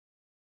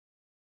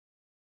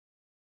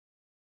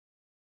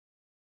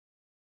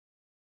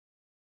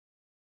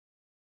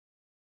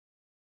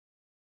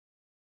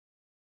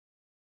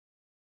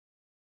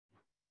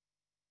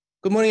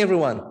Good morning,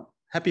 everyone.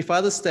 Happy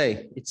Father's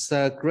Day. It's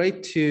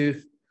great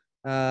to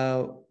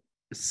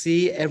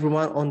see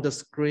everyone on the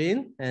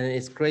screen, and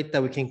it's great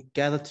that we can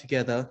gather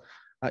together,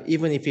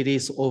 even if it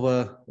is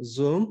over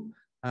Zoom,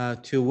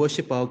 to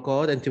worship our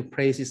God and to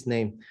praise His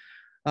name.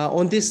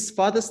 On this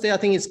Father's Day, I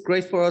think it's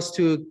great for us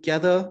to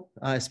gather,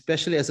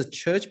 especially as a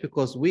church,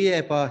 because we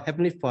have our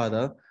Heavenly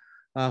Father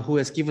who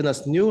has given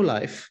us new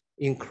life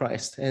in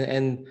Christ.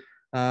 And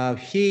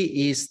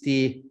He is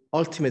the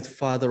ultimate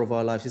Father of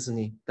our lives, isn't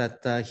He?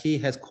 That He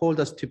has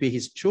called us to be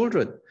His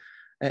children.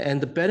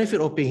 And the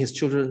benefit of being His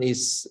children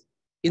is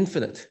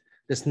infinite.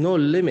 There's no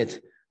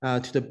limit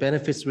to the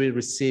benefits we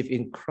receive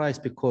in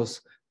Christ because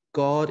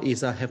God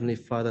is our Heavenly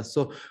Father.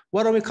 So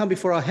why don't we come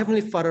before our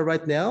Heavenly Father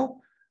right now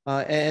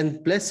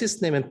and bless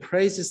His name and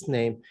praise His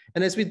name.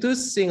 And as we do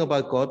sing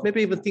about God,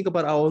 maybe even think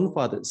about our own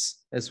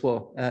fathers as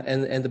well,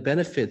 and the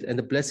benefit and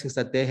the blessings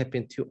that they have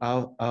been to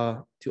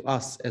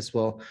us as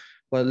well.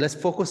 But let's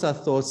focus our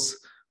thoughts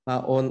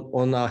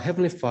on our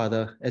Heavenly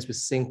Father as we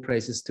sing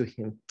praises to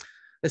Him.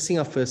 Let's sing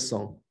our first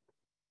song.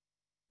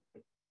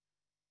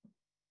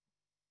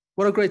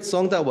 What a great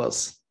song that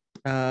was.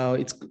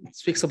 It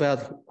speaks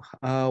about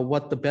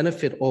what the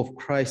benefit of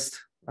Christ's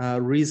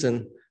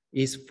reason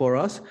is for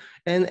us.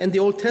 And the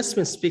Old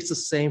Testament speaks the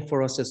same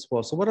for us as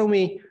well. So why don't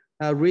we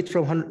read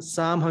from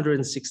Psalm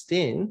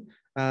 116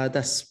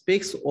 that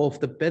speaks of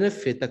the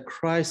benefit that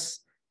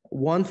Christ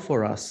won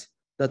for us,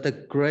 that the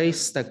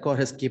grace that God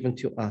has given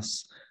to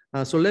us.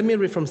 So let me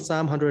read from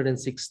Psalm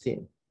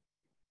 116.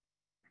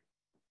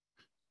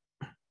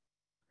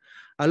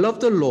 I love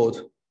the Lord,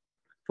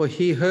 for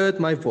He heard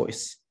my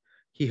voice.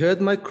 He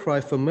heard my cry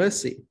for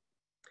mercy.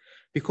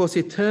 Because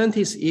He turned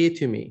His ear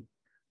to me,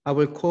 I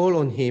will call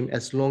on Him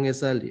as long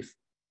as I live.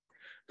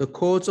 The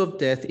cords of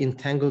death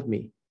entangled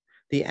me.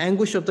 The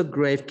anguish of the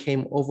grave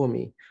came over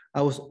me.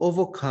 I was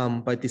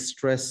overcome by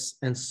distress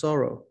and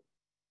sorrow.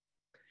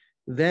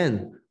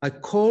 Then I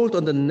called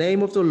on the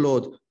name of the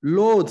Lord.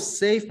 Lord,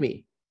 save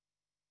me.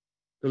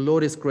 The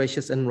Lord is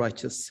gracious and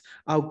righteous.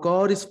 Our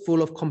God is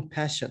full of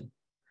compassion.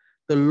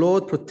 The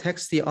Lord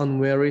protects the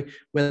unwary.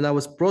 When I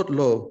was brought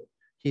low,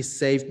 He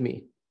saved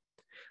me.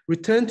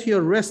 Return to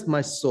your rest,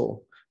 my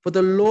soul, for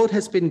the Lord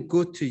has been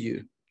good to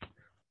you.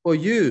 For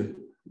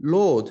you,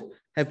 Lord,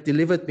 have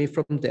delivered me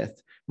from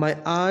death, my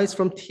eyes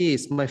from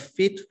tears, my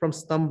feet from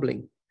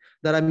stumbling,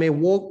 that I may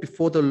walk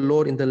before the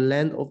Lord in the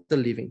land of the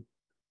living.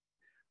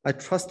 I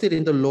trusted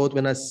in the Lord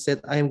when I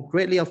said, I am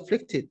greatly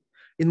afflicted.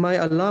 In my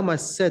alarm, I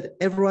said,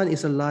 everyone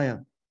is a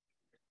liar.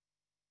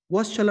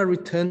 What shall I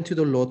return to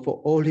the Lord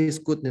for all His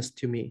goodness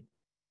to me?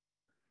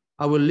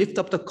 I will lift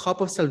up the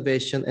cup of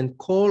salvation and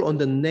call on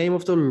the name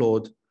of the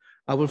Lord.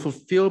 I will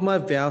fulfill my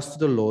vows to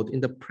the Lord in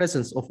the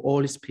presence of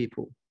all His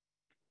people.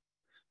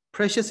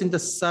 Precious in the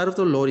sight of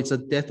the Lord is the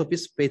death of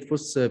His faithful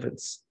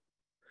servants.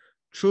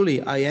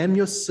 Truly, I am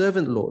your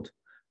servant, Lord.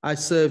 I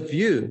serve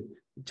you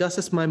just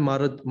as my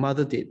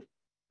mother did.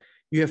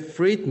 You have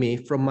freed me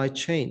from my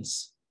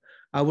chains.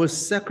 I will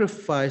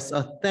sacrifice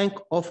a thank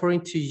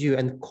offering to you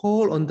and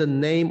call on the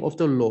name of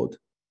the Lord.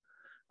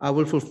 I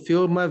will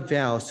fulfill my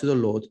vows to the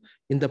Lord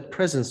in the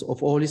presence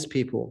of all His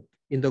people,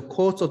 in the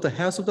courts of the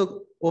house of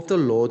the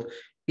Lord,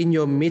 in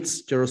your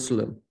midst,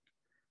 Jerusalem.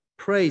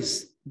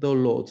 Praise the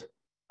Lord.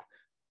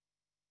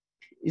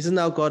 Isn't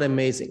our God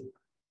amazing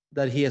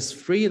that He has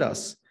freed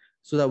us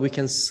so that we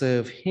can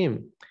serve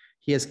Him?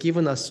 He has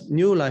given us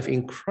new life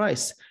in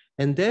Christ,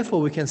 and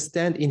therefore we can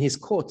stand in His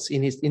courts,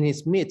 in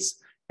His midst,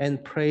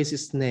 and praise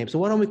His name. So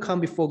why don't we come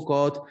before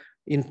God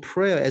in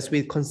prayer as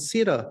we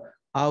consider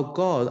our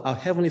God, our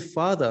Heavenly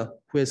Father,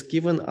 who has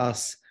given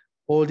us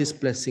all these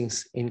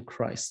blessings in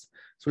Christ.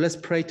 So let's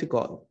pray to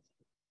God.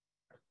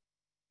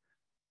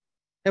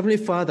 Heavenly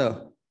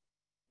Father,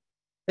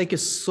 thank you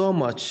so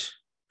much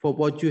for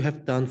what you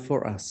have done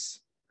for us.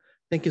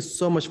 Thank you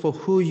so much for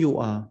who you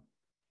are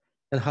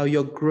and how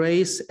your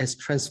grace has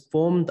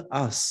transformed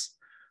us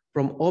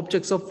from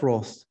objects of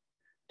wrath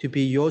to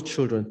be your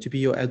children, to be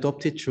your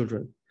adopted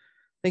children.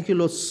 Thank you,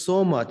 Lord,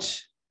 so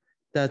much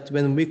that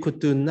when we could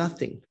do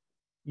nothing,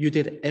 you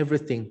did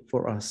everything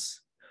for us.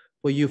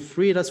 For you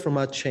freed us from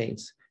our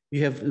chains.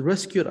 You have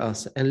rescued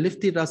us and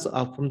lifted us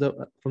up from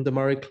the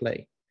miry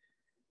clay.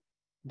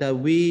 That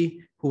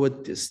we who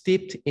were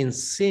steeped in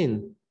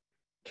sin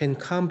can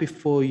come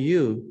before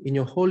you in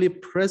your holy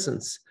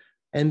presence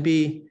and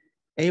be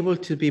able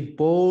to be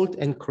bold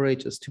and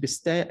courageous, to be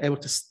able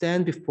to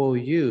stand before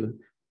you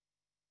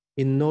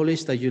in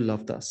knowledge that you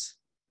loved us,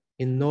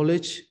 in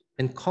knowledge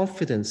and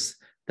confidence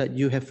that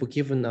you have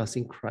forgiven us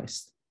in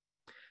Christ.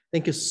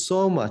 Thank you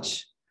so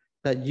much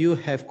that you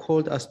have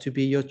called us to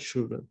be your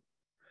children,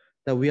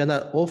 that we are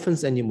not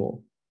orphans anymore,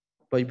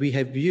 but we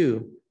have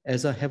you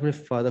as our Heavenly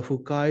Father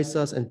who guides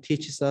us and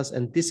teaches us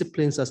and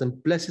disciplines us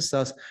and blesses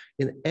us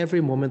in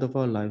every moment of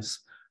our lives.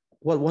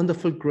 What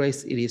wonderful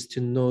grace it is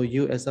to know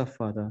you as our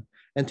Father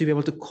and to be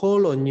able to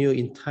call on you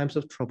in times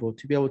of trouble,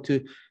 to be able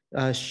to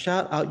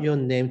shout out your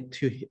name,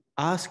 to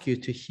ask you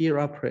to hear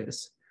our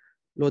prayers.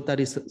 Lord, that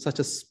is such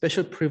a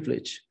special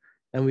privilege,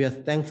 and we are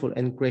thankful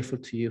and grateful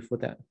to you for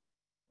that.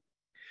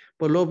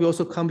 But Lord, we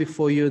also come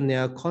before you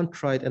now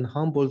contrite and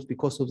humbled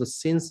because of the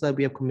sins that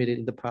we have committed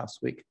in the past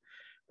week.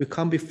 We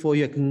come before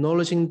you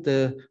acknowledging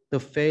the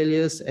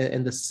failures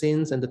and the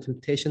sins and the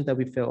temptation that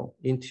we fell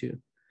into.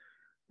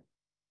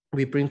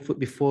 We bring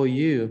before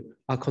you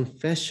our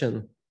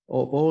confession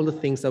of all the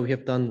things that we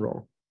have done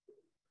wrong.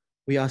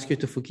 We ask you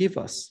to forgive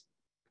us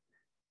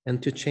and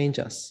to change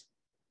us.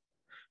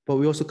 But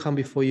we also come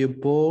before you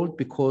bold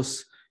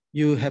because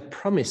you have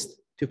promised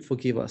to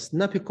forgive us,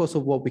 not because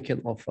of what we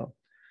can offer,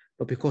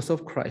 but because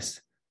of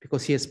Christ,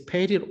 because he has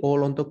paid it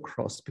all on the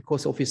cross.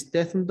 Because of his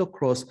death on the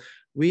cross,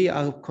 we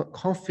are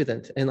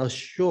confident and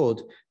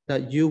assured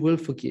that you will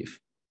forgive.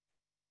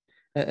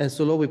 And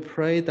so, Lord, we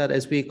pray that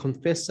as we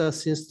confess our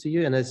sins to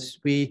you and as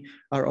we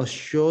are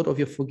assured of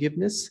your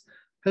forgiveness,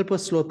 help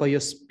us, Lord, by your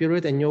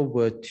Spirit and your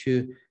word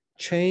to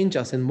change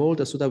us and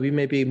mold us so that we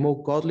may be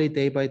more godly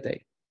day by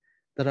day,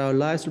 that our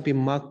lives will be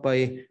marked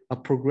by a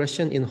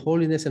progression in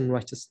holiness and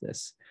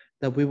righteousness,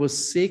 that we will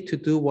seek to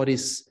do what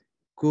is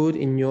good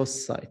in your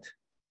sight,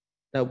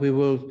 that we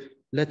will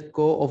let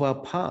go of our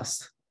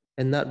past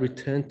and not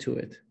return to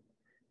it.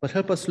 But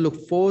help us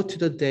look forward to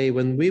the day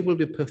when we will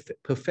be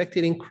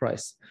perfected in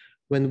Christ,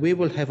 when we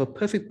will have a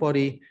perfect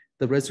body,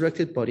 the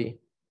resurrected body,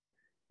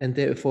 and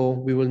therefore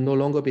we will no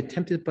longer be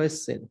tempted by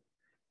sin,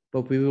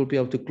 but we will be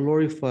able to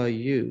glorify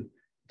you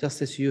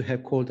just as you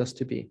have called us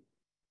to be.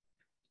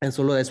 And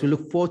so, Lord, as we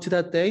look forward to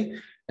that day,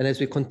 and as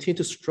we continue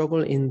to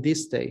struggle in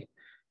this day,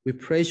 we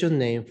praise your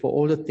name for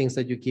all the things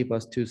that you give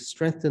us to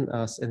strengthen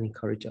us and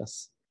encourage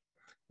us.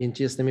 In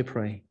Jesus' name we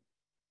pray.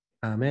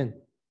 Amen.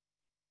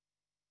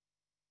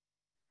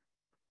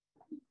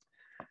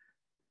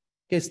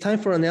 Okay, it's time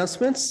for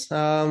announcements.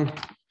 There's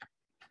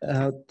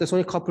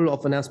only a couple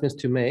of announcements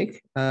to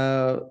make.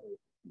 I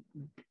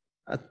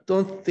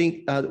don't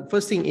think,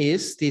 first thing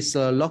is this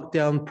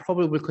lockdown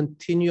probably will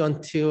continue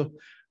until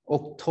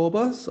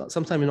October,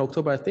 sometime in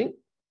October, I think.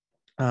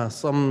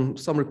 Some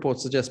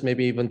reports suggest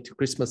maybe even to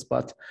Christmas,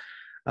 but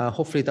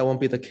hopefully that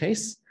won't be the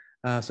case.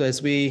 So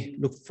as we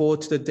look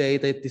forward to the day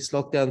that this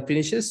lockdown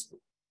finishes,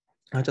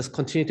 just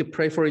continue to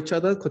pray for each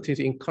other, continue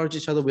to encourage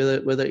each other,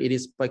 whether it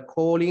is by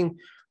calling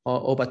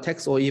or by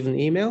text or even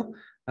email.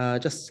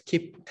 Just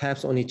keep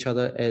tabs on each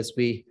other as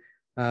we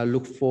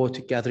look forward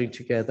to gathering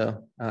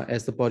together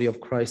as the body of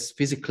Christ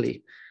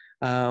physically.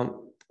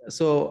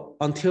 So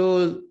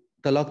until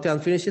the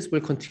lockdown finishes,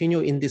 we'll continue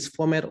in this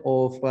format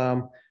of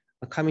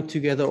coming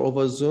together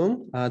over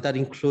Zoom. That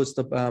includes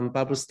the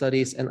Bible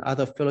studies and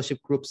other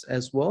fellowship groups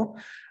as well.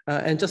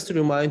 And just to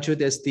remind you,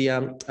 there's the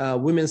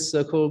Women's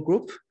Circle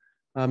group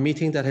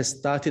meeting that has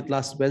started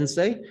last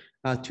Wednesday.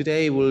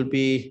 Today we'll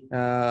be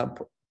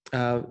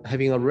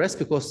having a rest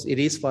because it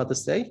is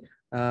Father's Day.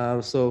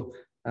 So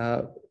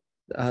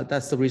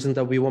that's the reason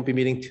that we won't be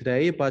meeting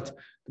today, but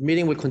the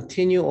meeting will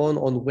continue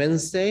on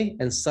Wednesday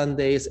and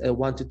Sundays at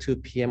 1 to 2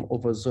 p.m.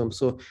 over Zoom.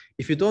 So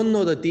if you don't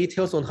know the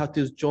details on how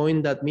to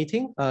join that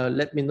meeting,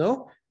 let me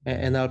know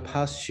and I'll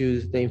pass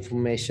you the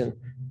information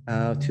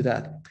to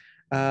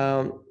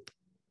that.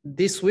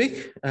 This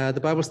week, the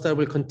Bible study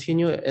will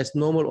continue as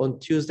normal on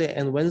Tuesday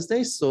and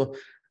Wednesday. So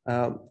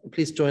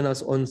please join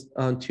us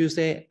on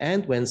Tuesday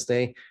and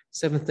Wednesday,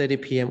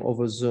 7:30 p.m.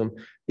 over Zoom.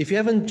 If you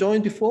haven't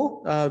joined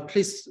before,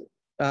 please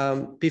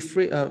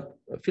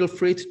feel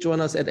free to join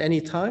us at any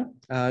time.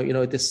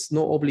 There's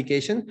no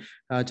obligation.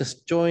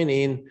 Just join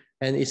in,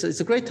 and it's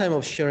a great time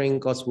of sharing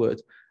God's word.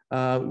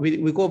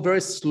 We go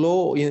very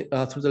slow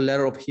through the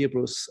letter of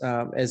Hebrews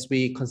as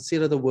we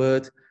consider the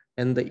word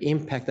and the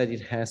impact that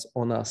it has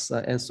on us.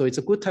 And so it's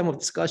a good time of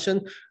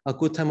discussion, a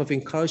good time of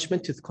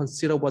encouragement to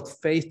consider what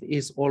faith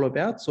is all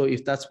about. So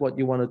if that's what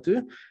you want to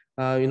do,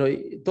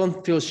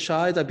 don't feel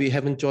shy that we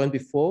haven't joined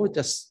before.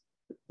 Just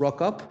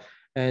rock up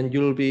and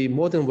you'll be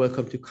more than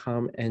welcome to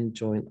come and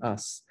join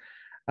us.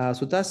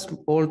 So that's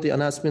all the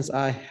announcements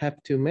I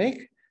have to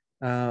make.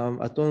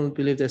 I don't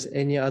believe there's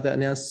any other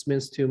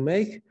announcements to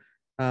make.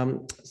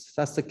 If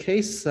that's the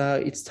case,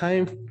 it's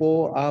time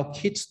for our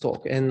kids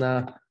talk. And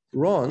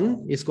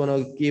Ron is going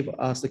to give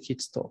us the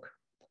kids talk.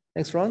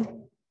 Thanks, Ron.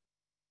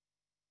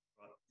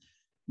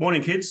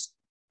 Morning, kids.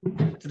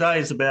 Today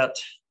is about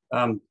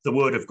the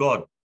Word of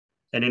God.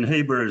 And in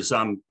Hebrews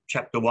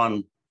chapter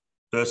 1,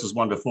 verses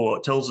 1 to 4,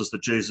 it tells us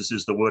that Jesus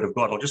is the Word of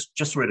God. I'll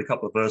just read a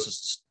couple of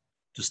verses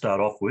to start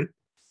off with.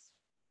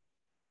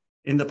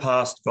 In the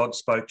past, God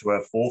spoke to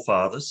our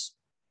forefathers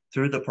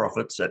through the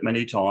prophets at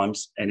many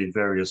times and in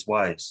various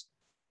ways.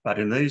 But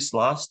in these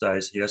last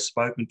days, he has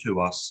spoken to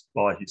us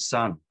by his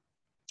Son,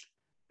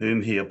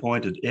 whom he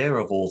appointed heir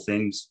of all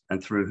things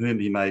and through whom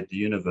he made the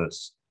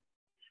universe.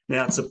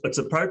 Now, it's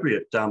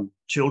appropriate,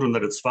 children,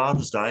 that it's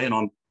Father's Day, and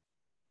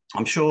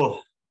I'm sure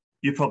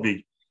you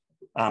probably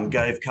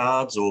gave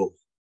cards or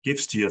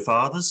gifts to your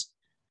fathers,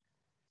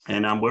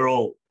 and I'm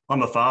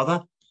a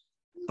father,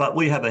 but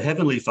we have a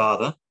heavenly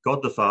Father,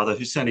 God the Father,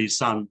 who sent his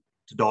Son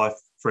to die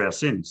for our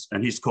sins,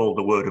 and he's called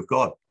the Word of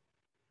God.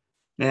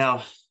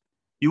 Now,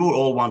 you were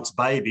all once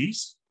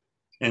babies,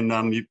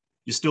 and you're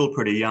still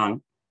pretty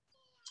young,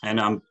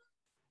 and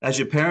as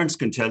your parents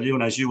can tell you,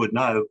 and as you would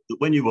know, that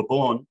when you were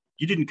born,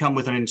 you didn't come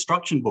with an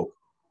instruction book,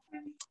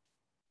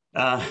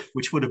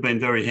 which would have been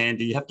very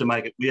handy. You have to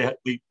make it.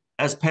 We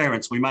as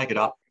parents, we make it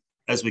up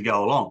as we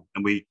go along,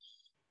 and we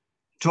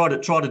try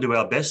to do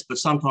our best, but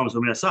sometimes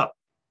we mess up.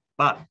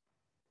 But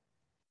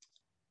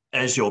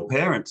as your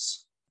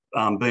parents,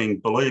 being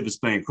believers,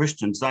 being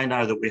Christians, they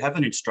know that we have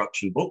an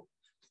instruction book,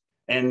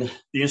 and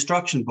the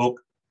instruction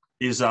book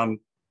is the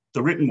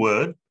written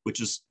word,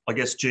 which is, I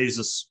guess,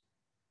 Jesus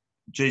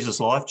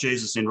life,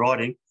 Jesus in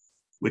writing,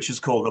 which is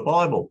called the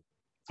Bible.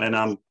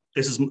 And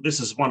this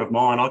is one of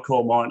mine. I've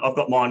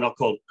got mine.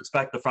 It's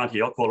back the front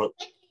here. I call it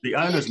the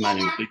owner's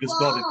manual, because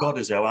God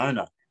is our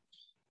owner,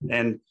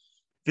 and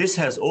this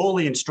has all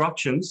the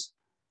instructions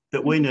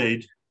that we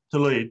need to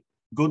lead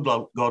good,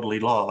 godly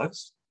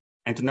lives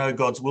and to know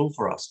God's will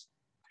for us.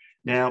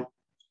 Now,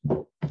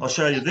 I'll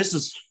show you.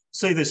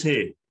 See this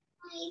here,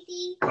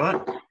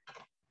 right?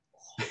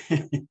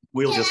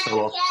 Wheel just fell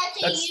off.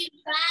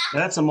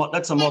 That's a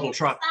model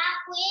truck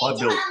I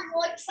built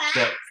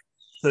about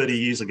 30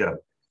 years ago,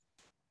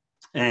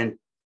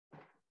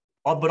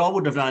 but I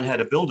wouldn't have known how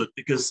to build it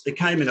because it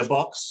came in a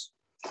box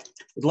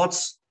with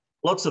lots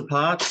of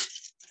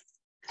parts,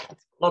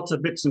 lots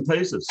of bits and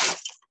pieces,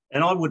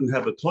 and I wouldn't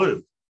have a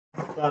clue.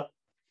 But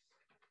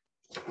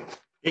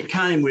it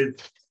came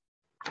with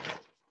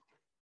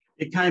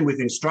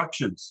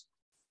instructions,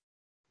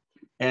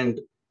 and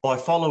by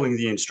following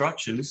the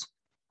instructions,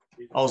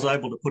 I was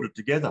able to put it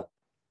together.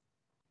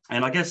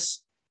 And I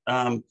guess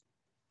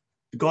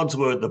God's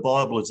word, the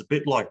Bible, is a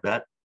bit like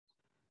that,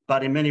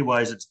 but in many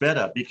ways it's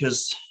better,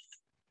 because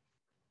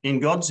in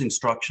God's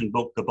instruction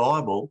book, the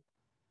Bible,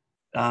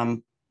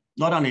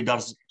 not only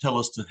does it tell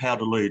us how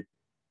to lead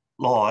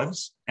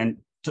lives and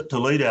to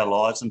lead our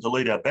lives and to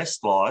lead our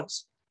best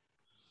lives,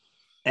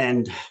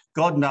 and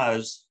God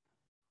knows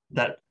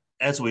that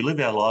as we live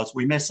our lives,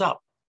 we mess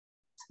up,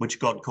 which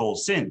God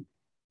calls sin,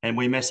 and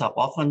we mess up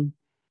often.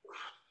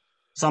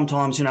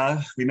 Sometimes,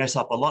 we mess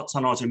up a lot.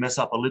 Sometimes we mess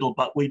up a little,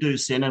 but we do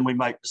sin and we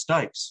make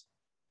mistakes.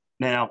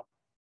 Now,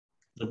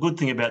 the good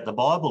thing about the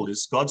Bible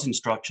is God's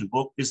instruction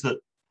book is that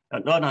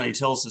it not only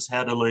tells us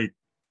how to lead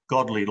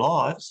godly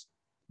lives,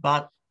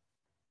 but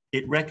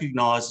it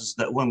recognises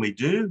that when we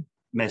do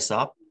mess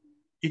up,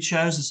 it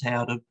shows us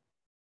how to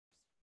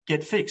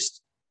get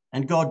fixed,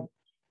 and to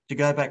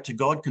go back to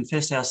God,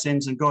 confess our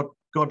sins, and God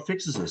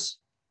fixes us.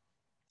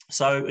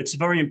 So it's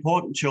very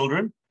important,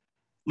 children.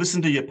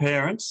 Listen to your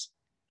parents.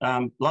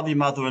 Love your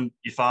mother and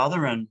your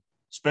father, and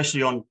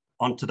especially on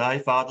today,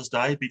 Father's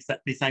Day,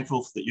 be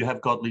thankful that you have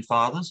godly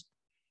fathers.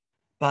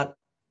 But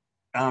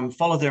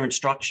follow their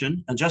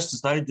instruction, and just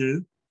as they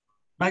do,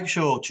 make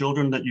sure,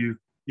 children, that you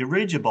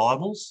read your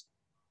Bibles,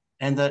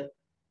 and that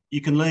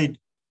you can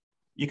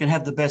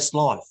have the best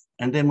life.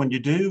 And then when you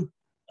do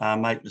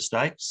make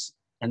mistakes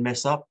and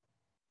mess up,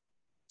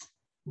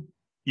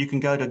 you can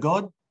go to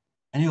God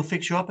and he'll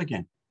fix you up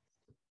again.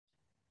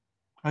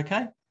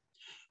 Okay?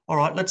 All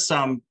right, let's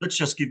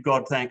just give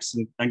God thanks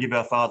and give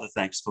our Father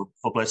thanks for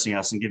blessing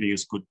us and giving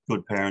us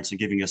good parents and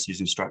giving us his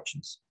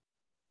instructions.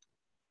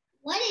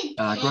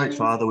 Great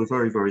Father, we're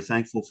very, very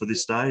thankful for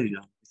this day.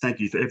 Thank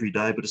you for every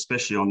day, but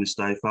especially on this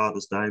day,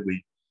 Father's Day.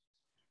 We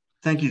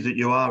thank you that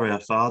you are our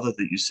Father,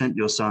 that you sent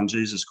your Son,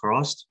 Jesus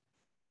Christ,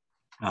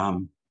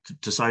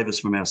 to save us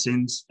from our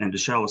sins and to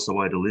show us the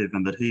way to live,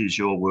 and that he is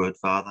your word,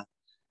 Father.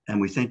 And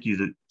we thank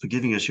you for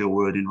giving us your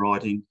word in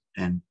writing,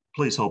 and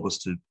please help us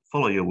to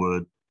follow your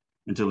word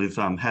and to live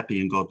happy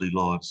and godly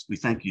lives. We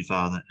thank you,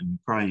 Father, and we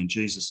pray in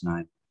Jesus'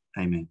 name.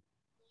 Amen.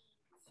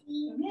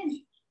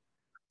 Amen.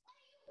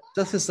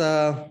 Just as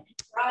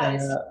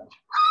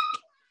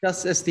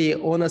the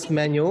owner's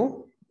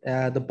manual,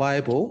 the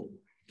Bible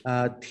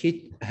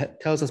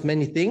tells us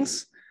many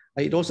things.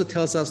 It also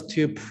tells us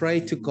to pray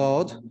to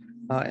God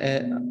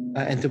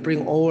and to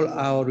bring all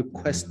our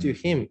requests to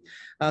him.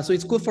 So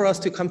it's good for us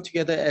to come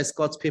together as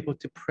God's people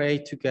to pray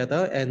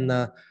together. And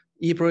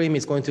Ibrahim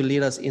is going to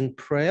lead us in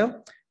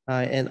prayer.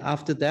 And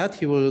after that,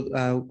 he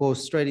will go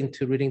straight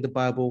into reading the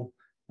Bible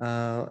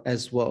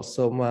as well.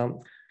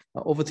 So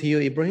over to you,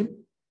 Ibrahim.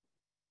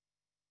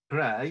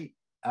 Pray.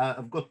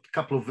 I've got a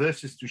couple of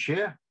verses to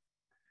share.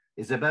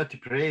 It's about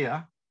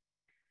prayer.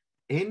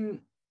 In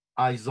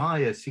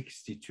Isaiah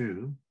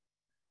 62,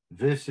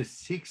 verses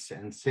 6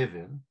 and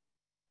 7,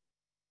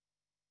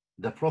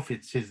 the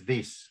prophet says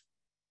this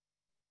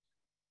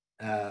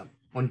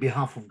on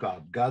behalf of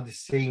God. God is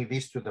saying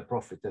this to the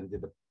prophet, and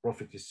the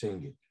prophet is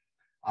saying it.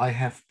 I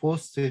have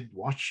posted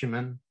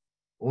watchmen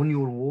on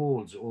your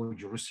walls, O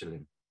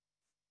Jerusalem.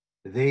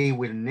 They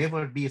will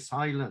never be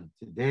silent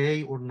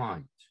day or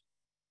night.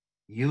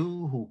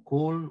 You who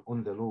call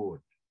on the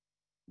Lord,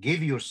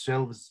 give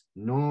yourselves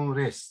no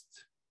rest,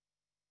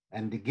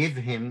 and give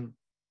him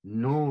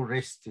no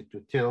rest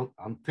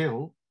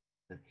until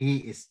he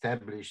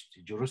established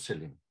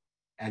Jerusalem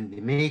and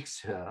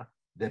makes her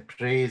the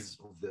praise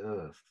of the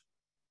earth.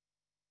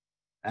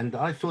 And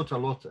I thought a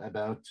lot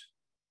about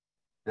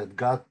that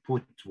God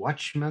put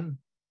watchmen,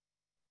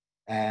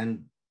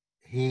 and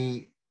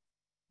he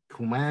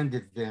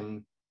commanded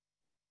them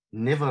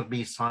never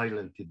be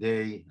silent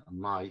day and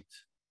night.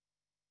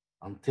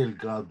 until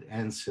God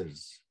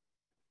answers.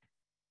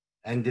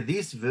 And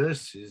these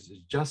verses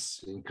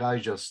just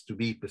encourage us to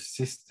be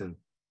persistent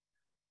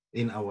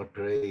in our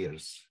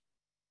prayers.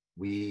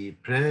 We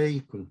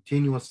pray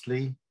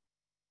continuously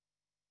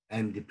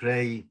and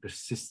pray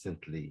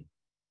persistently.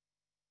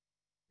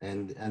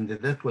 And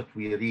that's what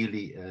we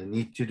really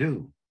need to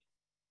do.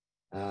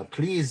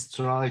 Please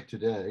try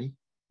today,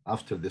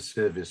 after the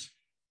service,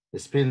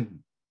 spend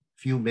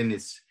a few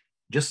minutes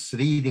just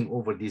reading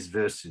over these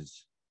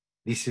verses.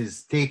 This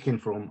is taken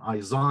from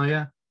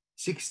Isaiah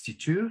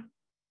 62,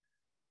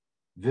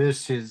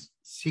 verses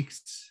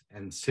 6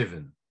 and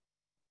 7.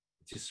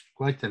 It is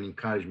quite an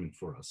encouragement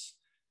for us.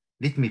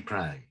 Let me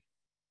pray.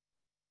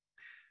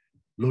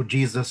 Lord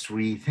Jesus,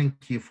 we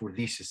thank you for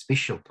this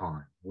special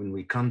time when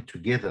we come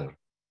together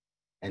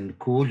and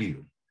call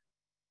you,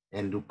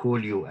 and to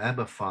call you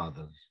Abba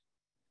Father.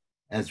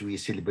 As we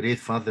celebrate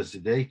Father's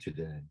Day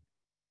today,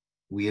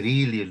 we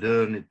really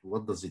learn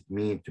what does it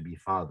mean to be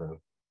Father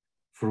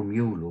from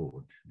you,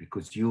 Lord,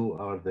 because you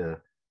are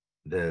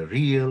the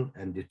real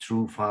and the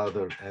true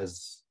Father,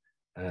 as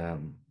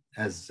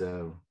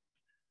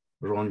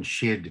Ron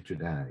shared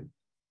today.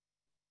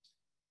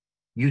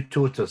 You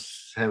taught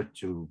us how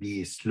to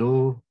be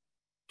slow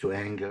to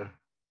anger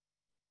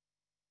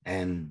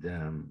and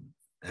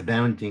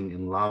abounding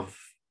in love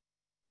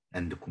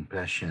and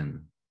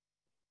compassion.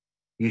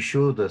 You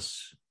showed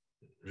us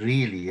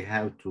really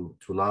how to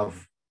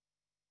love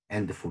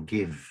and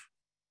forgive.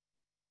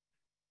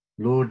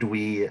 Lord,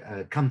 we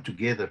come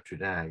together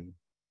today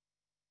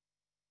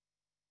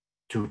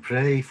to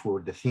pray for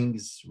the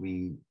things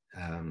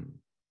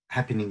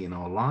happening in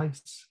our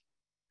lives.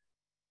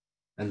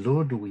 And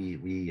Lord, we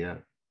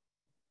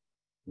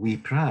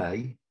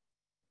pray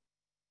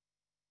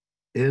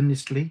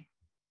earnestly.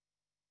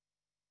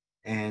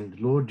 And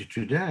Lord,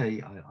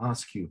 today I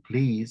ask you,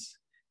 please,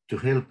 to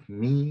help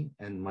me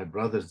and my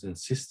brothers and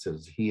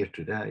sisters here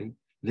today,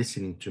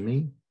 listening to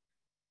me,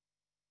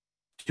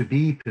 to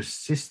be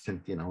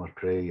persistent in our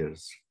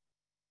prayers,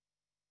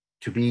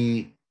 to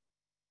be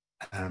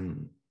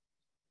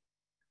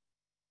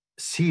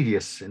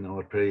serious in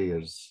our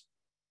prayers.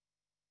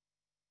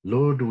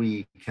 Lord,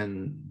 we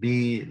can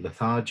be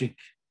lethargic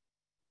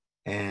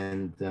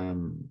and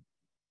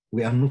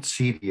we are not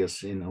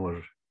serious in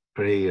our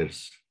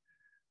prayers.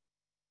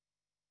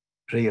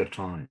 Prayer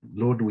time.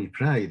 Lord, we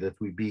pray that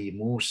we be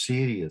more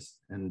serious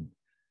and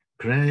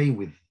pray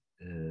with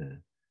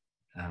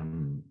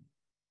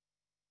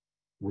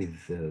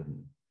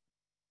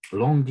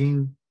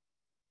longing,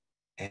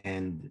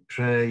 and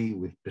pray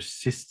with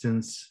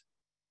persistence,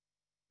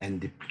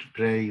 and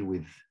pray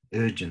with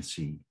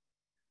urgency.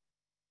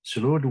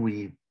 So Lord,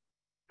 we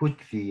put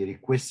the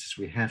requests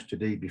we have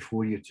today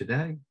before you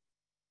today,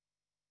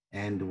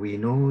 and we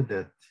know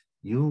that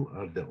you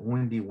are the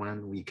only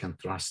one we can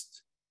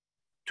trust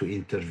to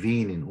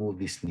intervene in all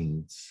these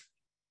needs.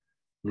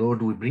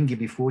 Lord, we bring you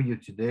before you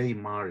today,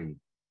 Mary.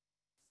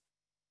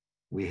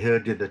 We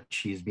heard that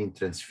she's been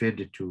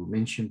transferred to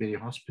Mentionberry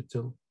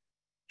Hospital.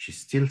 She's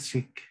still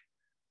sick.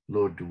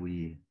 Lord,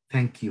 we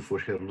thank you for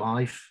her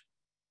life.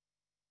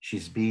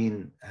 She's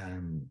been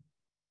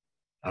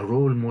a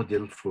role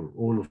model for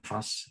all of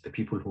us, the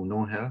people who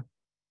know her.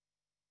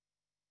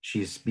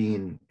 She's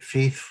been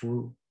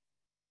faithful.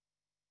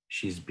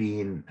 She's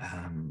been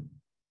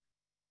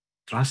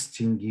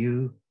trusting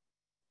you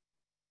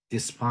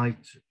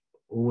despite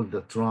all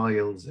the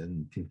trials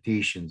and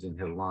temptations in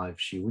her life.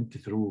 She went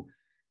through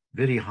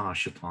very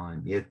harsh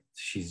time, yet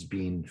she's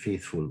been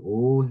faithful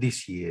all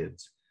these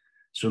years.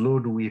 So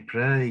Lord, we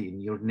pray in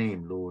your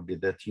name, Lord,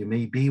 that you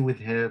may be with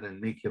her and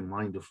make her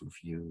mindful of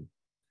you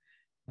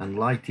and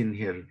lighten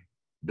her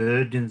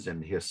burdens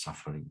and her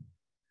suffering.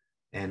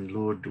 And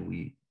Lord,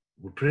 we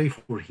pray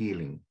for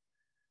healing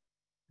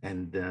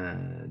and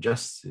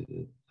just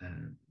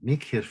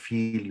make her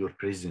feel your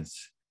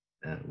presence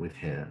with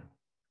her.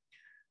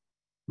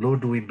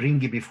 Lord, we bring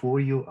before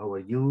you our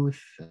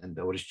youth and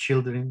our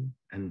children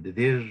and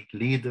their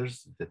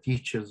leaders, the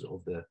teachers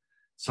of the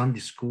Sunday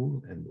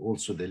school, and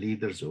also the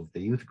leaders of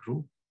the youth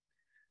group.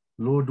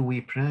 Lord,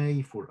 we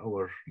pray for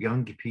our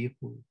young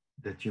people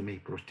that you may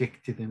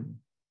protect them,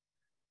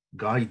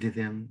 guide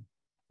them,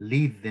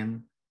 lead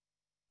them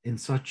in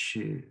such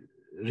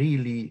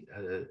really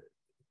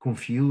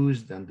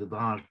confused and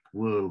dark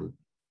world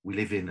we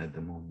live in at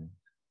the moment.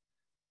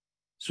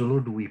 So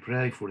Lord, we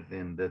pray for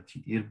them that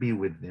you'll be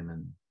with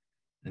them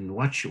and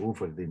watch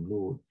over them,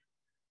 Lord.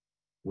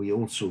 We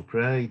also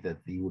pray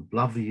that they would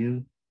love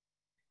you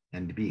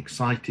and be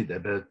excited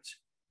about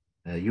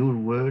your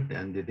word,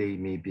 and that they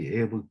may be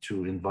able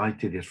to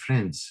invite their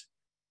friends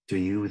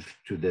to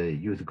the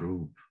youth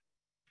group.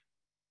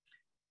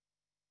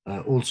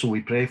 Also,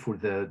 we pray for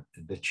the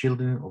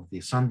children of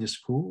the Sunday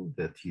school,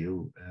 that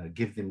you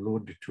give them,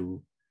 Lord,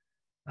 to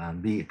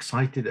be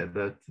excited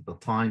about the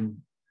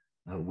time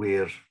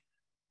where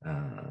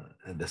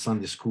the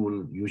Sunday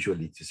school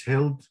usually it is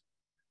held.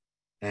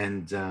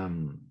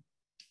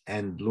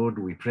 And Lord,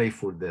 we pray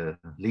for the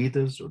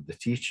leaders or the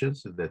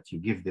teachers that you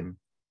give them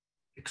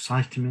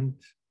excitement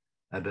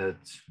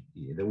about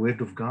the word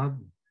of God,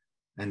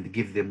 and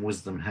give them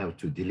wisdom how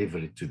to deliver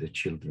it to the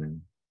children.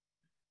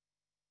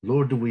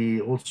 Lord, we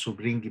also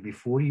bring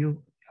before you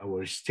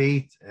our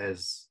state as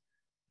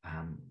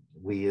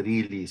we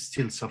really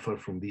still suffer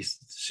from this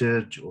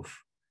surge of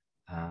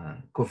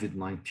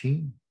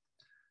COVID-19.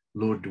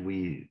 Lord,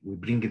 we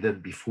bring that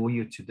before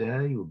you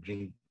today.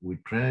 We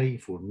pray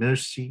for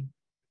mercy,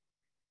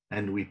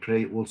 and we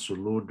pray also,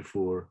 Lord,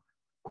 for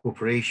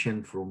cooperation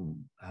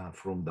from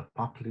the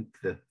public,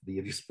 that they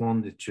respond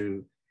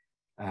to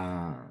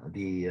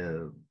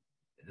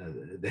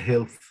the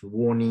health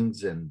warnings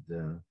and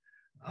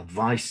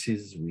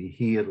advices we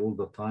hear all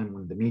the time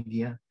on the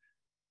media.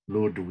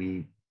 Lord, we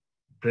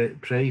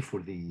pray for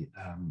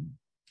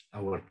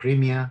our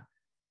premier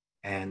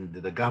and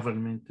the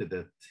government,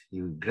 that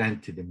you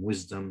granted them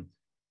wisdom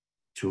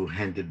to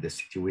handle the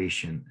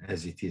situation as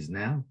it is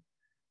now.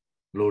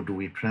 Lord,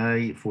 we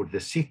pray for the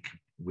sick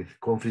with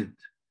COVID.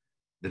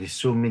 There is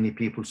so many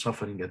people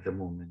suffering at the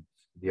moment.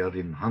 They are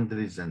in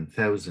hundreds and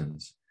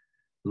thousands.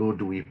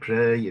 Lord, we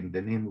pray in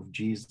the name of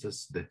Jesus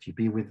that you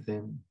be with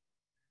them,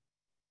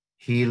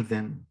 heal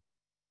them,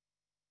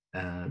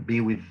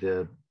 be with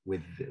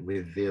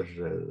their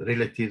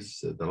relatives,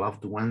 the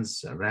loved ones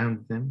around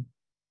them,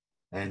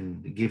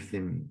 and give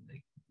them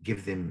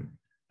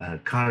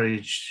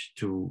courage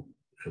to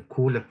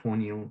call upon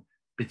you,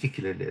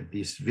 particularly at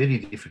this very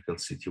difficult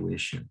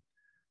situation.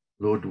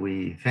 Lord,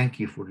 we thank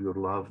you for your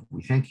love.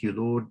 We thank you,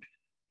 Lord,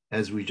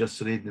 as we just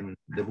read in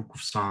the book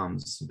of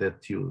Psalms, that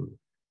you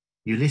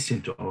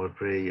listen to our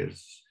prayers.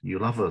 You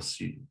love us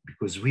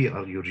because we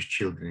are your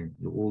children.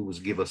 You always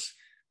give us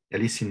a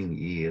listening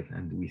ear,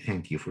 and we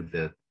thank you for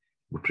that.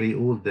 We pray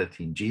all that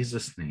in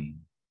Jesus' name.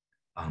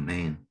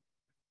 Amen.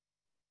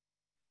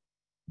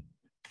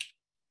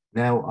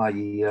 Now I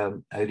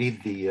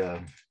read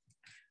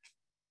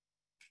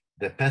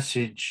the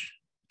passage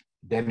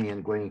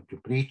Damien going to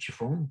preach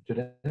from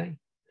today,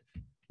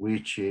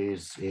 which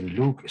is in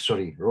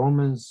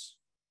Romans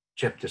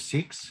chapter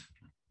 6.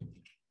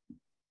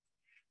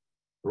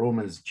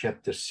 Romans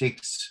chapter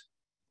 6,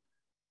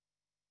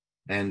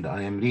 and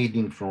I am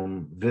reading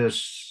from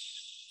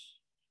verse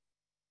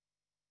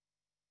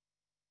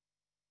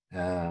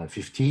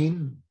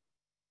 15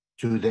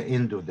 to the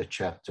end of the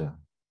chapter.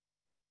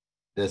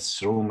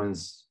 That's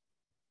Romans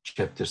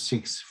chapter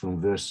 6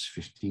 from verse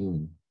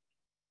 15.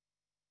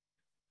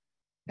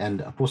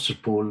 And Apostle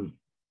Paul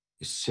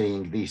is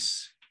saying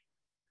this: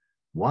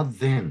 "What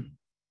then?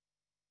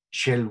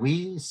 Shall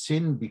we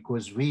sin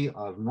because we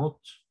are not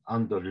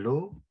under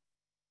law,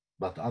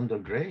 but under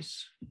grace?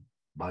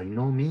 By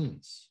no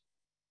means.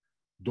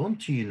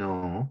 Don't you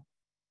know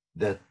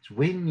that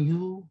when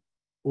you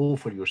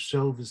offer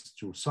yourselves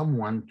to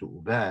someone to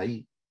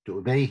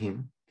obey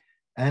him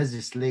as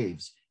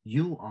slaves,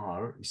 you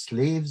are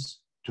slaves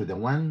to the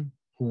one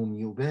whom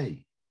you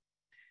obey,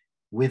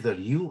 whether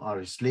you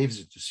are slaves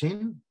to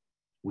sin,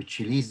 which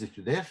leads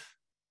to death,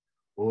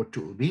 or to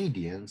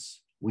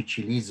obedience, which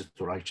leads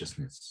to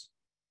righteousness.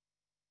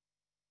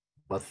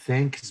 But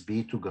thanks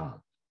be to God,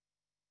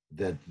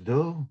 that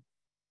though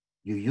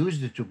you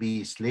used to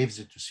be slaves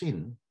to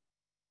sin,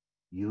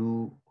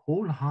 you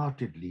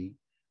wholeheartedly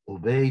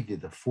obeyed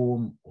the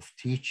form of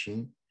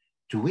teaching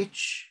to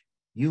which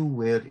you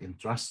were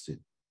entrusted.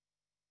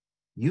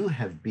 You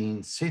have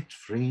been set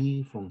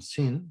free from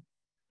sin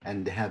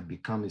and have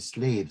become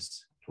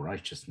slaves to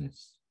righteousness."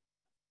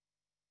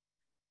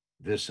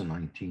 Verse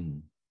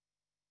 19,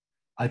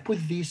 "I put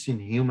this in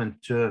human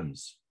terms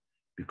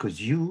because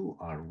you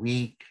are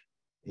weak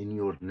in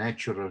your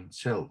natural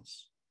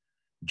selves,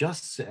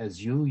 just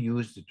as you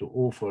used to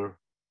offer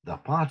the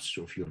parts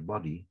of your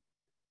body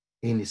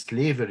in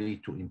slavery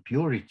to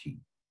impurity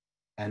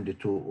and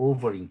to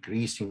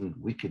over-increasing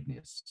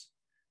wickedness.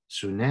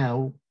 So now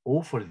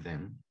offer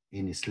them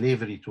in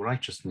slavery to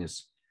righteousness,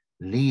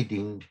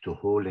 leading to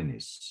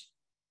holiness.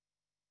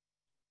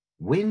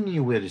 When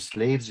you were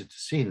slaves to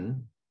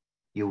sin,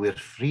 you were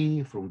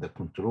free from the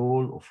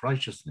control of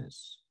righteousness.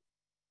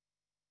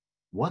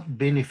 What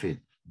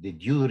benefit did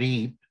you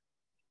reap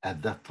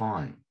at that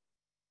time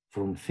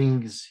from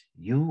things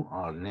you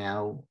are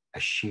now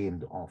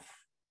ashamed of?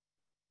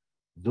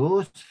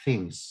 Those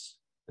things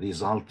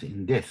result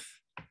in death.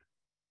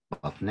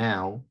 But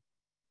now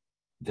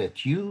that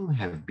you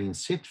have been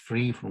set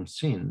free from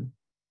sin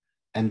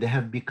and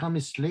have become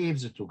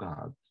slaves to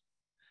God,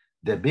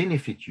 the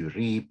benefit you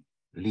reap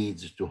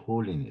leads to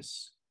holiness,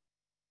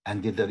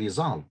 and the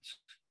result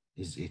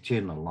is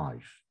eternal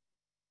life.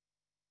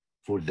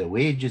 For the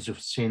wages of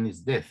sin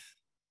is death,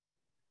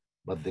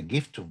 but the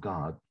gift of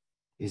God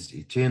is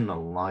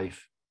eternal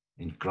life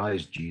in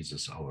Christ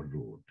Jesus our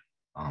Lord."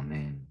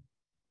 Amen.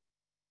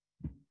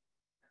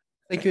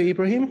 Thank you,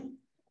 Ibrahim.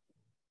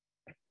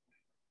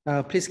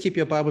 Please keep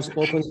your Bibles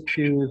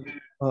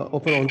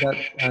open on that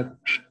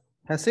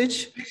passage.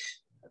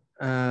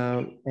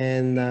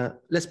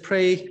 Let's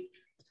pray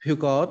to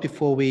God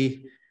before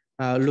we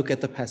look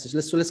at the passage.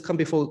 Let's come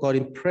before God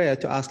in prayer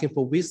to ask him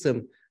for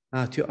wisdom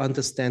to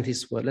understand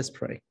his word. Let's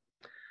pray.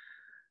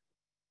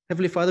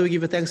 Heavenly Father, we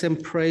give you thanks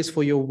and praise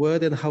for your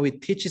word and how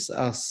it teaches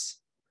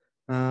us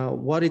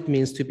what it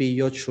means to be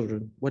your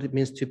children, what it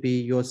means to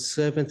be your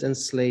servants and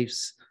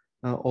slaves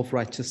of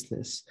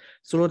righteousness.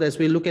 So Lord, as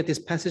we look at this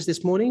passage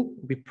this morning,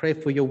 we pray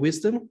for your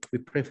wisdom. We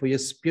pray for your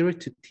spirit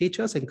to teach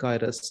us and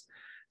guide us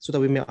so that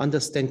we may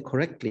understand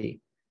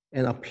correctly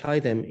and apply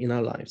them in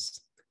our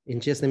lives. In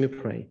Jesus' name we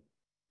pray.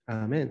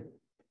 Amen.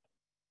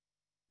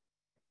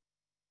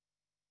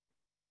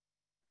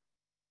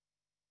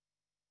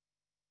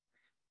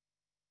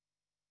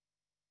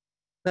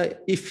 Now,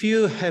 if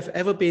you have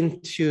ever been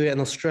to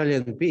an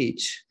Australian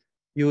beach,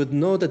 you would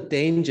know the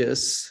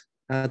dangers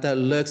that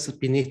lurks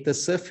beneath the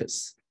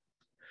surface.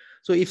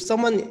 So if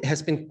someone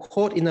has been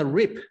caught in a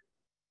rip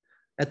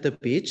at the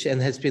beach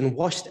and has been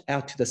washed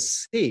out to the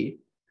sea,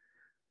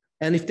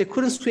 and if they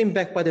couldn't swim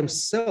back by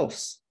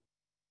themselves,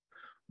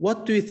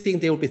 what do you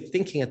think they will be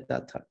thinking at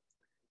that time?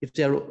 If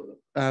they're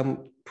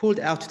pulled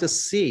out to the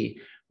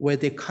sea where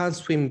they can't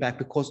swim back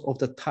because of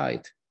the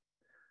tide,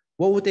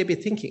 what would they be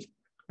thinking?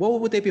 What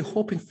would they be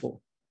hoping for?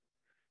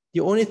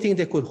 The only thing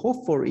they could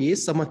hope for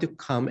is someone to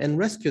come and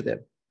rescue them.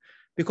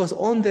 Because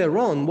on their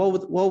own,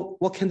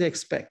 what can they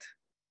expect?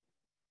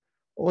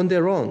 On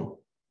their own,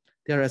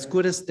 they're as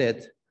good as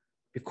dead,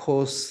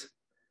 because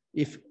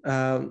if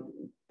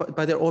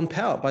by their own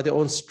power, by their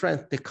own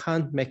strength, they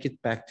can't make it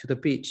back to the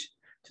beach,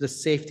 to the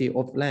safety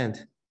of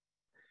land.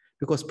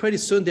 Because pretty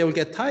soon they will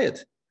get tired.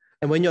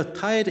 And when you're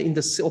tired in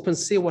the open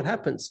sea, what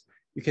happens?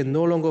 You can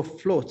no longer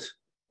float.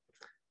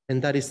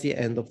 And that is the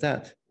end of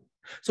that.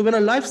 So when a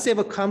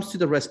lifesaver comes to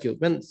the rescue,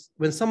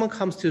 when someone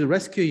comes to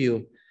rescue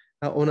you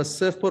on a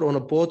surfboard, on a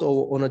boat,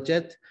 or on a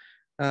jet,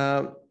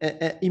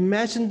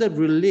 imagine the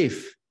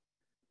relief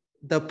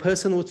the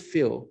person would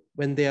feel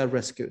when they are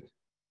rescued.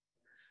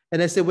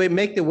 And as they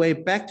make their way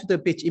back to the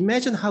beach,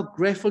 imagine how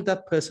grateful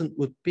that person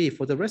would be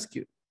for the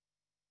rescue.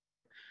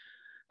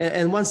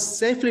 And once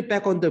safely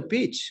back on the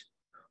beach,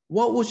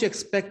 what would you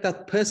expect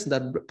that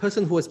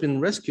person who has been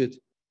rescued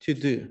to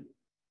do?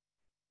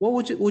 What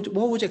would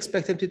you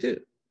expect them to do?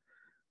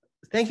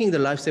 Thanking the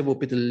lifesaver would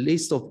be the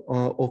least of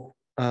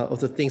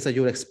the things that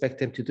you would expect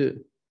them to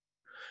do.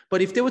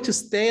 But if they were to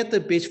stay at the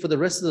beach for the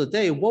rest of the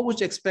day, what would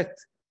you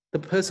expect the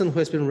person who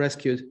has been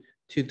rescued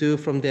to do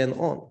from then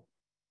on?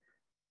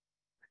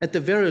 At the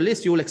very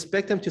least, you will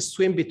expect them to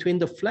swim between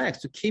the flags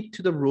to keep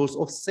to the rules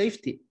of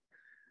safety,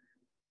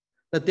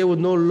 that they would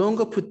no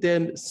longer put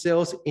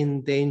themselves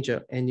in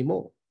danger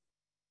anymore.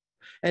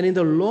 And in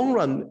the long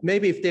run,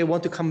 maybe if they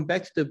want to come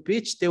back to the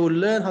beach, they will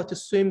learn how to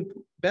swim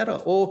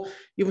better, or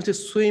even to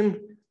swim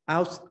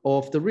out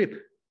of the rip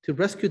to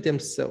rescue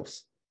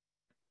themselves.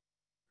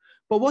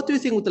 But what do you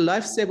think the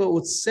lifesaver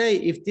would say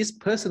if this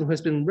person who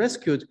has been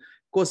rescued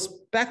goes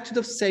back to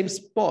the same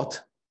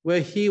spot where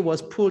he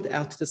was pulled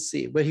out to the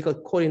sea, where he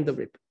got caught in the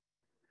rip?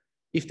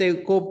 If they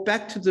go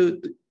back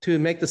to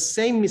make the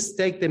same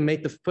mistake they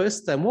made the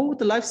first time, what would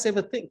the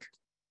lifesaver think?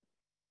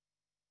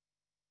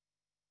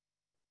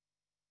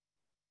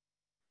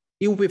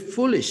 It would be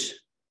foolish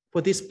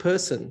for this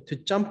person to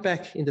jump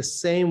back in the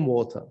same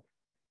water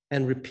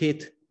and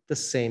repeat the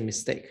same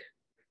mistake.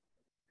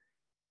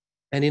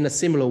 And in a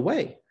similar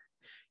way,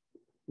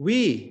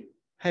 we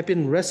have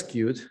been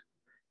rescued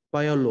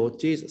by our Lord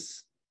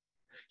Jesus.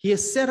 He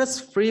has set us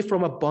free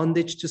from a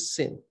bondage to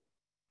sin.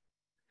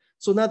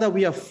 So now that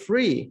we are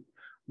free,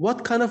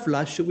 what kind of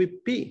life should we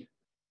be?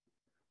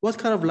 What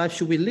kind of life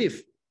should we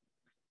live?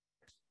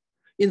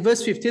 In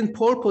verse 15,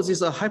 Paul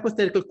poses a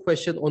hypothetical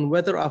question on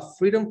whether our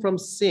freedom from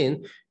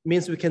sin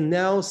means we can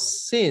now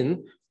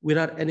sin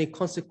without any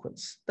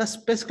consequence. That's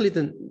basically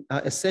the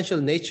essential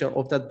nature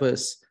of that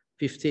verse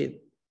 15.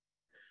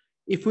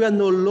 If we are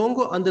no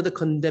longer under the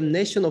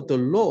condemnation of the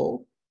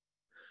law,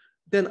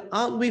 then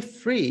aren't we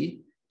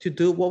free to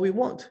do what we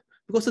want?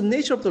 Because the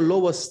nature of the law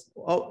was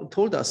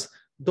told us,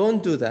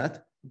 don't do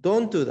that,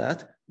 don't do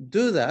that,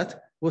 do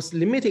that, was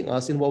limiting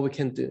us in what we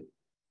can do.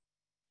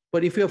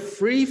 But if we are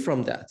free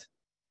from that,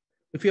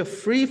 if we are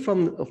free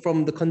from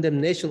the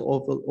condemnation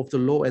of the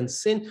law and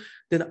sin,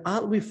 then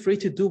aren't we free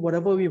to do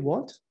whatever we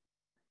want?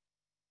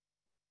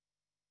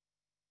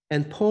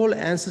 And Paul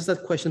answers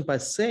that question by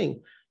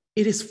saying,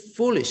 it is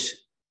foolish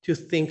to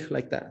think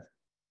like that.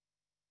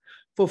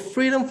 For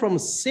freedom from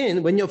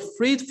sin, when you're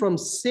freed from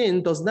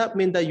sin, does not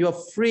mean that you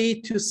are free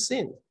to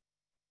sin.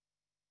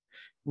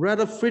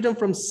 Rather, freedom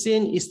from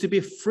sin is to be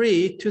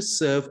free to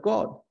serve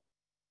God.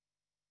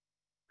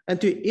 And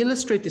to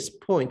illustrate this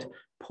point,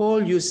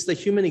 Paul uses the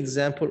human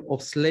example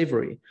of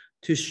slavery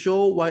to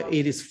show why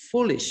it is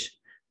foolish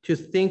to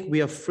think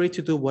we are free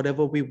to do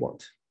whatever we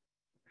want.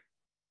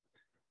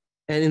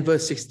 And in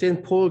verse 16,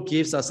 Paul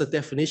gives us a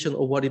definition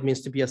of what it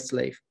means to be a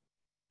slave.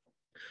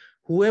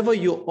 Whoever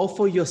you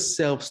offer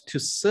yourselves to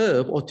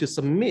serve or to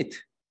submit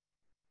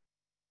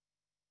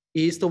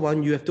is the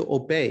one you have to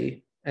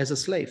obey as a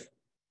slave.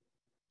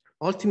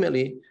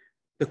 Ultimately,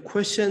 this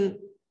question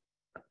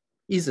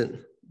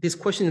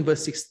in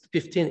verse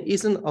 15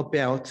 isn't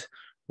about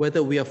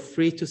whether we are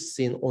free to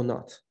sin or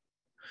not.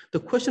 The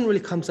question really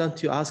comes down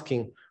to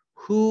asking,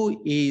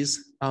 who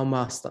is our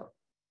master?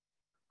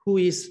 Who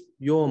is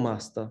your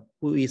master?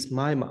 Who is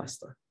my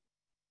master?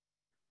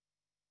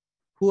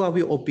 Who are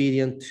we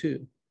obedient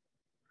to?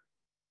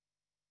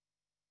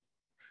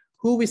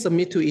 Who we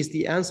submit to is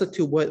the answer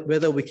to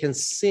whether we can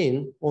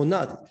sin or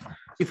not.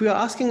 If we are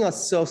asking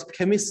ourselves,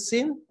 can we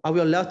sin? Are we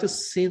allowed to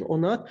sin or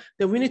not?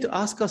 Then we need to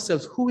ask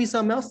ourselves, who is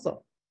our master?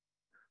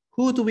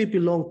 Who do we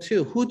belong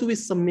to? Who do we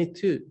submit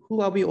to?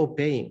 Who are we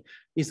obeying?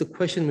 Is the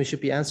question we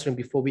should be answering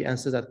before we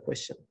answer that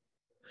question.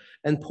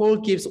 And Paul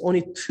gives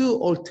only two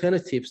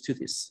alternatives to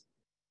this.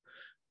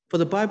 For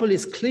the Bible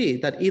is clear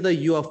that either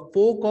you are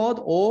for God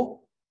or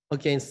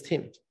against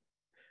him.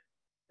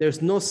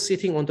 There's no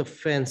sitting on the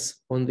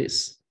fence on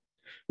this,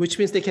 which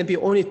means there can be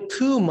only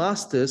two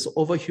masters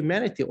over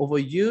humanity, over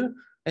you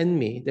and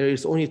me. There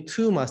is only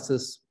two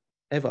masters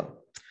ever.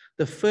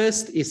 The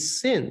first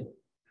is sin,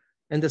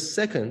 and the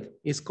second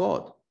is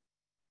God.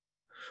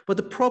 But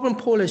the problem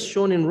Paul has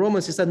shown in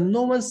Romans is that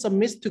no one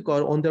submits to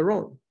God on their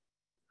own.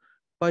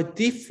 By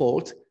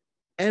default,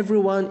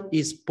 everyone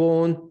is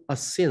born a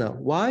sinner.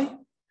 Why?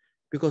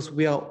 Because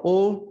we are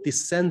all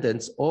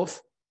descendants of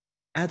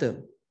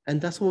Adam. And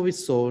that's what we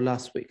saw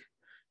last week.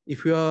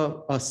 If you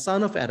are a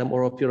son of Adam,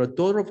 or if you're a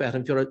daughter of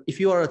Adam,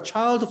 if you are a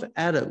child of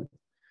Adam,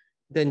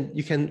 then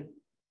you can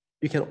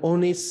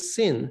only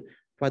sin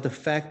by the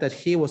fact that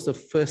he was the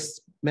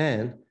first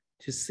man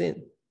to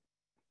sin.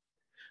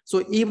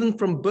 So even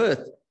from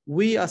birth,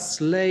 we are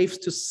slaves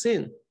to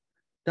sin.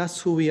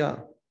 That's who we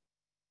are.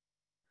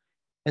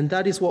 And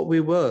that is what we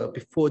were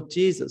before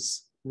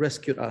Jesus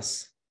rescued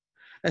us.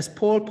 As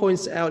Paul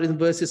points out in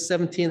verses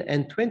 17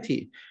 and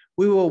 20,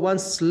 we were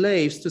once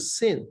slaves to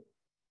sin.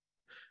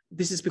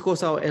 This is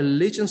because our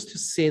allegiance to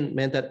sin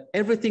meant that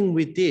everything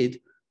we did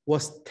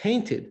was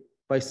tainted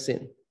by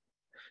sin.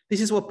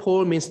 This is what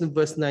Paul means in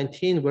verse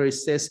 19, where he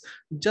says,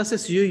 just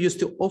as you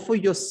used to offer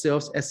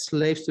yourselves as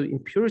slaves to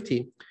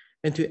impurity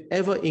and to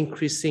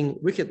ever-increasing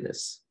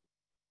wickedness.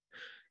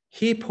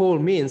 Here, Paul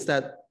means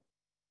that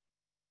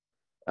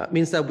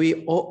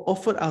we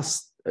offered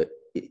us.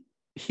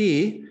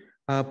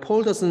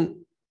 Paul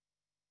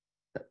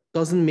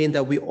doesn't mean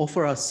that we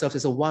offer ourselves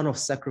as a one-off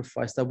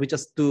sacrifice, that we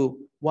just do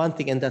one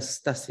thing and that's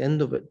the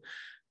end of it.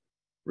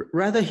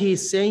 Rather,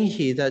 he's saying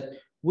here that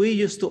we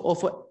used to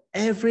offer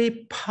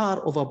every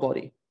part of our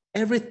body,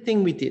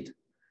 everything we did,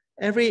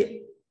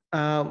 every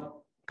part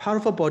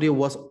of our body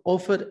was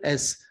offered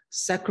as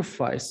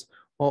sacrifice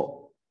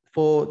or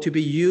to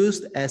be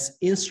used as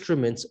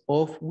instruments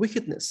of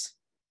wickedness.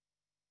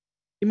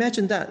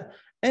 Imagine that.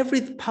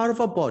 Every part of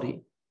our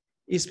body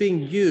is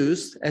being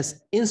used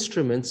as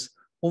instruments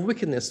of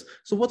wickedness.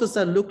 So what does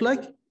that look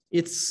like?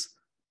 It's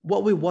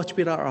what we watch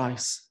with our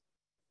eyes,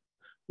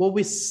 what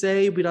we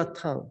say with our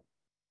tongue,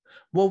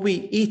 what we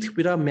eat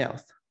with our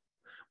mouth,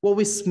 what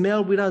we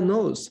smell with our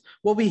nose,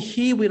 what we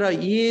hear with our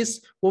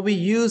ears, what we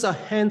use our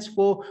hands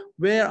for,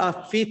 where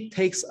our feet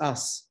takes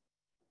us.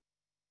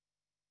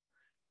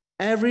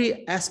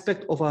 Every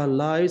aspect of our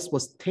lives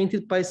was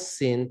tainted by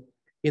sin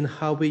in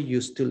how we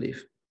used to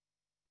live.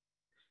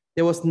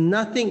 There was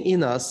nothing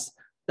in us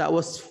that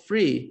was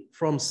free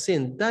from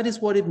sin. That is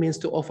what it means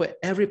to offer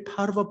every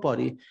part of our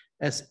body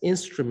as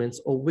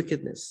instruments of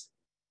wickedness.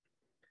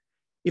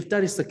 If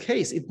that is the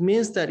case, it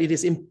means that it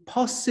is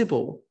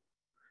impossible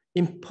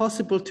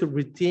to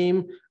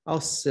redeem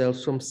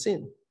ourselves from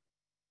sin.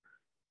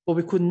 But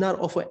we could not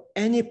offer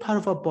any part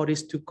of our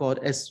bodies to God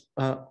as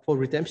for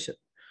redemption.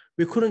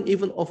 We couldn't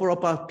even offer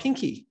up our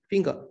pinky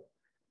finger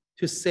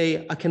to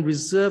say, I can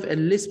reserve at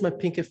least my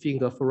pinky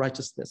finger for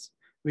righteousness.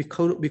 We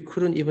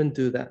couldn't even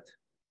do that.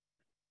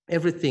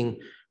 Everything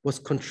was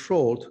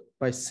controlled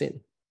by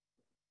sin.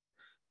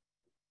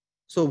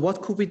 So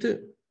what could we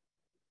do?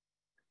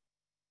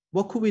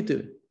 What could we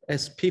do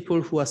as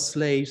people who are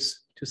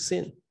slaves to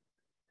sin?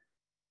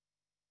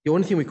 The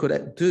only thing we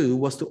could do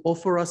was to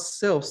offer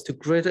ourselves to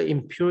greater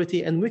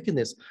impurity and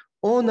wickedness.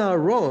 On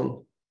our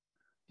own,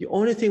 the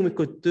only thing we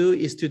could do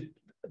is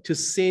to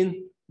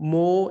sin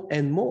more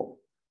and more.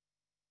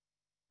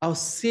 Our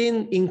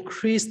sin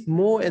increased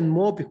more and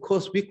more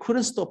because we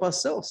couldn't stop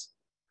ourselves.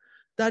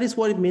 That is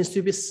what it means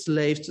to be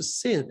slaves to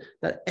sin,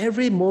 that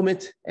every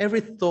moment,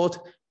 every thought,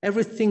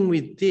 everything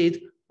we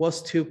did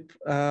was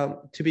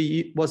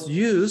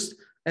used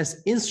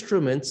as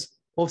instruments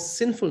of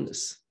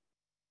sinfulness.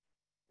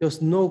 There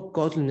was no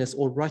godliness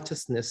or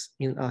righteousness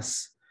in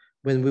us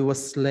when we were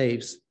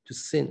slaves to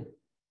sin.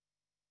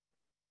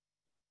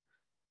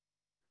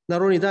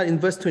 Not only that, in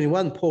verse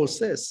 21, Paul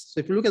says, so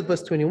if you look at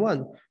verse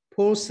 21,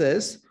 Paul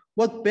says,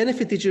 what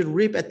benefit did you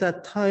reap at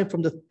that time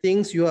from the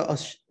things you are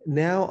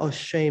now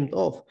ashamed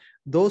of?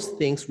 Those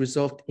things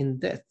result in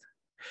death.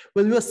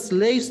 When we were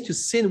slaves to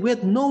sin, we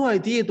had no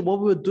idea that what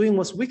we were doing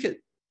was wicked.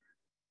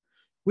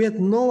 We had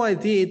no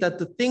idea that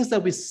the things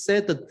that we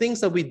said, the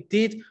things that we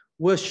did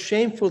were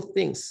shameful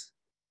things.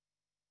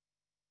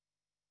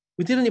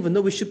 We didn't even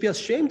know we should be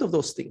ashamed of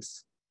those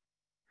things.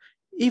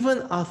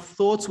 Even our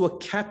thoughts were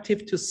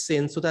captive to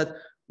sin so that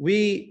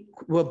we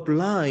were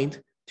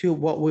blind to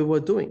what we were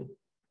doing.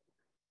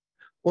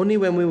 Only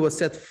when we were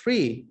set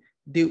free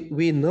did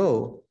we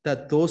know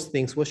that those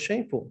things were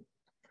shameful.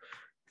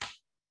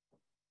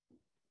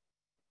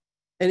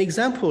 An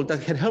example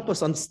that can help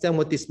us understand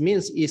what this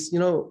means is,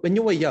 when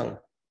you were young,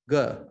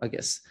 girl, I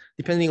guess,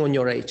 depending on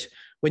your age,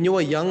 when you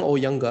were young or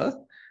younger,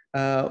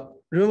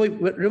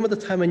 remember the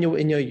time when you were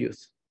in your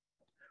youth,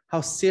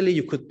 how silly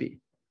you could be.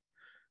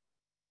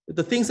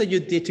 The things that you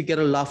did to get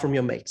a laugh from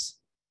your mates,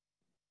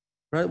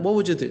 right? What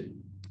would you do?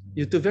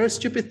 You do very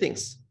stupid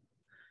things.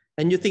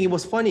 And you think it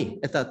was funny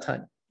at that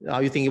time.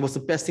 You think it was the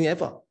best thing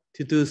ever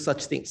to do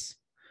such things.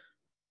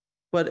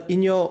 But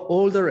in your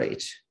older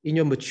age, in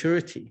your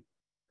maturity,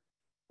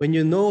 when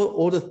you know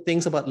all the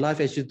things about life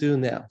as you do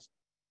now,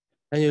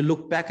 and you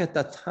look back at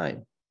that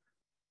time,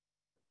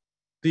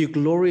 do you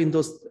glory in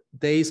those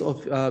days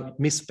of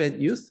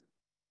misspent youth?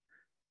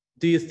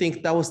 Do you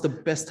think that was the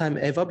best time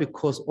ever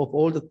because of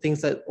all the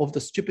things of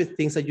the stupid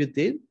things that you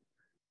did?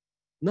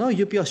 No,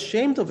 you'd be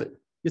ashamed of it.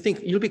 You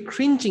think you'll be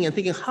cringing and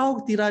thinking,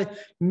 how did I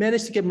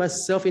manage to get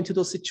myself into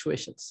those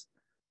situations?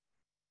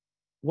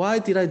 Why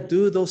did I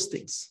do those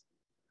things?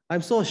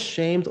 I'm so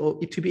ashamed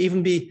to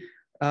even be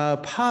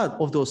part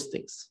of those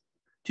things.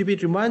 To be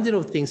reminded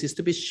of things is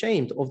to be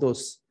ashamed of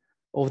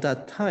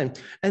that time.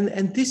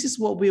 And this is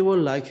what we were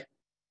like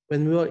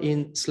when we were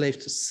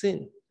enslaved to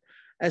sin.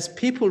 As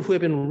people who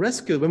have been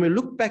rescued, when we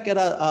look back at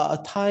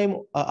our time,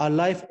 our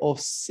life of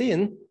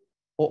sin,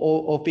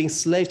 or being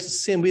slaves to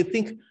sin, we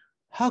think,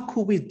 how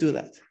could we do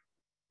that?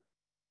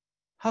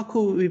 How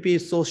could we be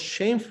so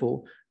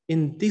shameful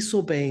in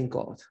disobeying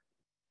God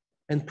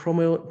and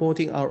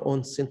promoting our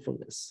own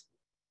sinfulness?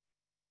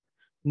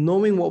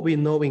 Knowing what we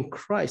know in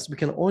Christ, we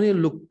can only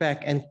look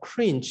back and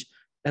cringe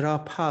at our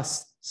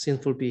past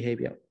sinful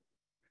behavior.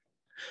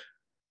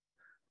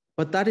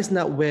 But that is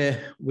not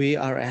where we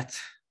are at.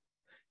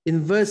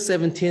 In verse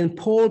 17,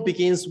 Paul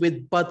begins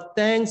with, but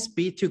thanks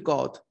be to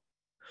God.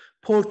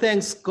 Paul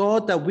thanks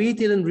God that we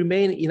didn't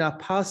remain in our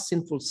past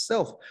sinful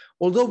self.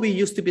 Although we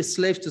used to be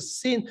slaves to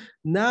sin,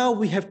 now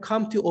we have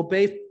come to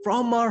obey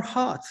from our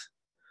heart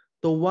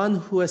the one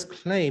who has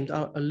claimed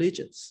our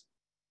allegiance.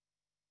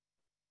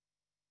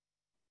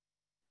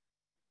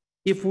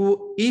 If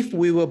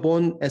we were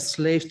born as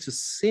slaves to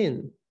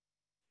sin,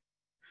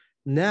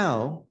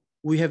 now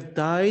we have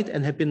died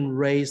and have been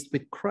raised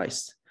with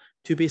Christ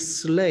to be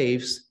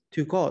slaves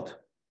to God.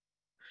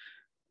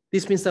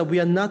 This means that we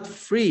are not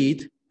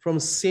freed from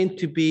sin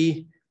to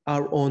be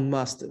our own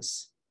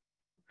masters.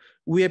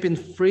 We have been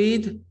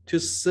freed to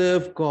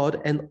serve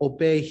God and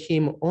obey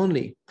him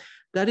only.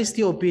 That is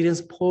the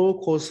obedience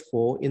Paul calls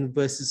for in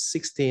verses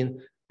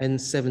 16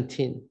 and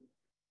 17.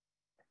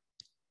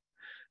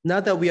 Now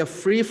that we are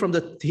free from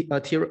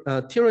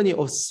the tyranny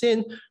of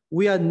sin,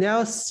 we are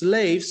now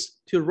slaves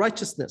to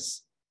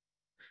righteousness.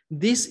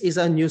 This is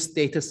our new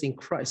status in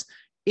Christ.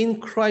 In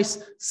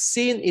Christ,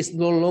 sin is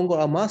no longer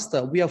our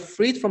master. We are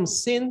freed from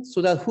sin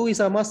so that who is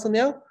our master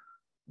now?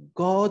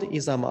 God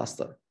is our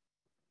master.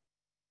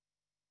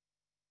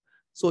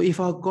 So if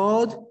our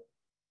God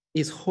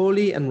is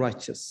holy and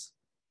righteous,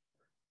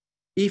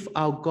 if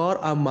our God,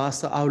 our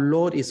master, our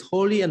Lord is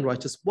holy and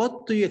righteous,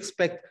 what do you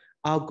expect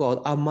our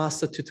God, our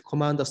master, to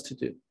command us to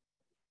do?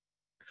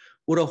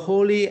 Would a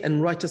holy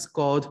and righteous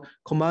God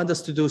command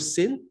us to do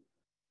sin?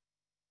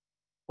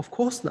 Of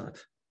course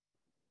not.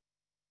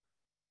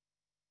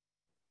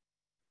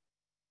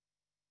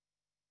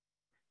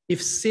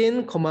 If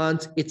sin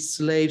commands its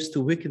slaves to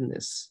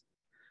wickedness,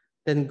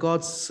 then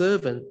God's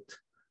servants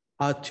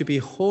are to be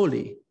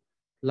holy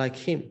like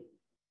him.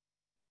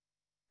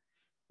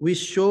 We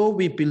show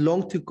we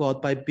belong to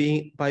God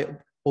by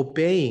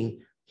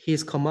obeying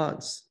his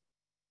commands.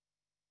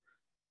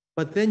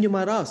 But then you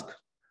might ask,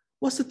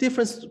 what's the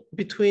difference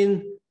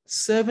between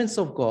servants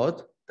of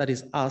God, that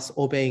is us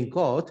obeying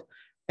God,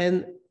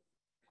 and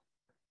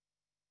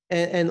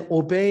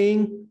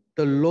obeying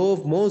the law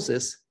of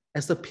Moses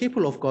as the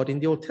people of God in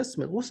the Old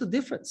Testament? What's the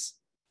difference?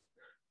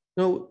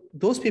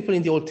 Those people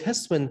in the Old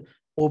Testament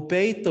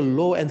obeyed the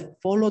law and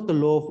followed the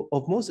law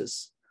of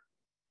Moses.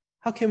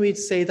 How can we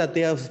say that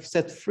they are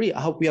set free?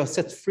 How we are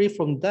set free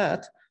from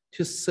that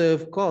to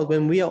serve God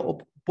when we are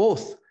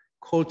both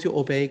called to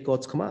obey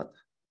God's command?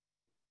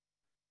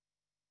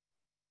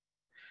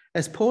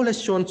 As Paul has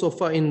shown so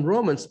far in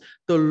Romans,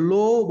 the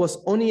law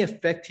was only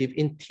effective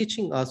in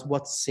teaching us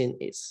what sin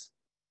is.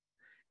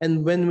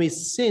 And when we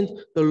sinned,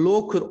 the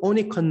law could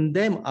only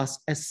condemn us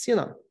as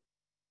sinners.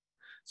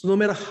 So no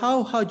matter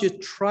how hard you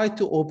try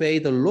to obey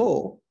the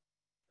law,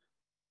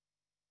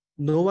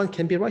 no one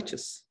can be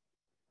righteous.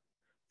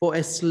 For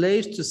as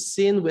slaves to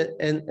sin,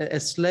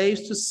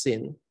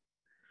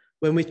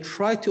 when we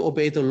try to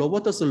obey the law,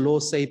 what does the law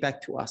say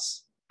back to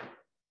us?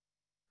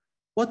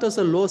 What does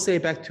the law say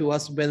back to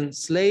us when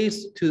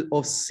slaves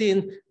of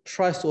sin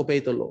tries to obey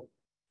the law?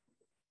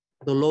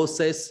 The law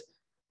says,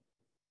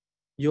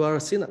 you are a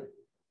sinner.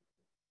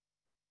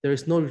 There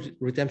is no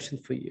redemption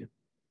for you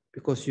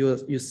because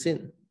you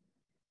sin.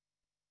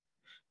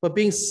 But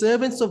being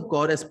servants of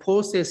God, as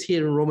Paul says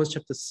here in Romans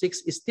chapter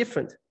 6, is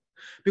different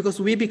because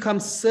we become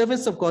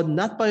servants of God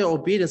not by our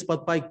obedience,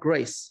 but by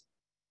grace.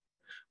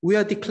 We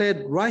are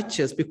declared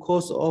righteous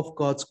because of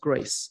God's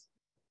grace.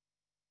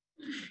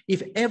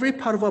 If every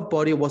part of our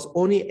body was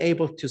only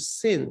able to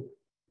sin,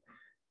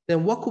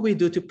 then what could we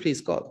do to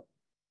please God?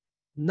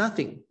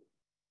 Nothing.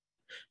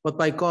 But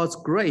by God's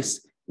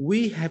grace,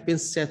 we have been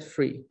set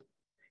free.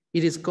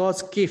 It is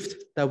God's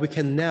gift that we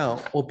can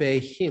now obey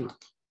him.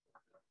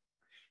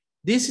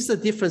 This is the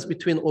difference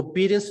between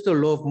obedience to the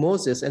law of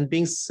Moses and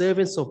being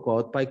servants of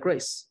God by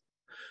grace.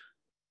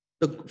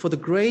 For the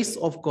grace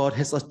of God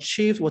has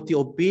achieved what the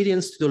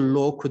obedience to the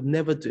law could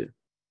never do.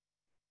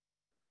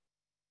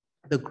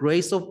 The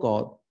grace of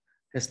God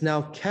has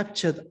now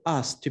captured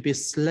us to be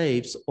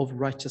slaves of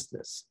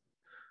righteousness.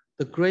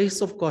 The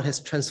grace of God has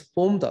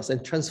transformed us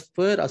and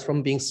transferred us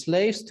from being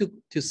slaves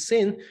to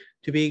sin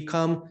to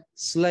become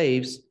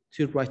slaves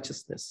to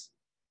righteousness.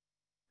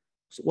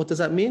 So what does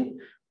that mean?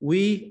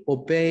 We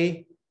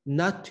obey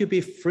not to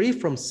be free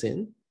from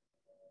sin,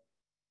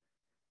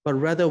 but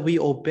rather we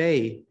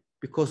obey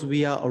because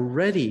we are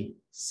already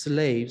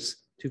slaves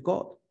to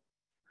God.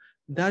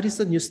 That is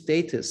the new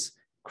status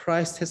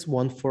Christ has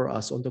won for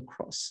us on the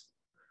cross.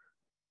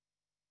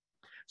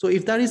 So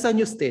if that is our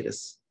new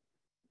status,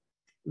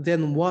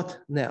 then what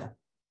now?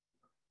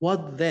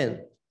 What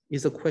then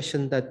is a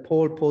question that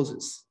Paul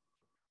poses.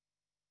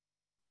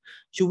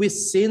 Should we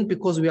sin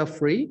because we are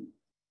free?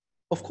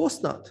 Of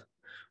course not.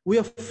 We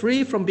are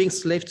free from being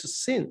slaves to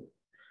sin,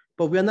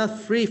 but we are not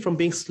free from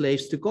being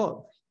slaves to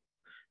God.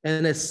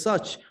 And as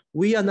such,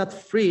 we are not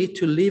free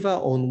to live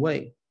our own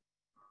way.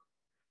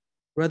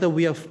 Rather,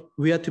 we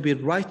are to be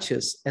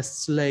righteous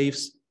as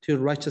slaves to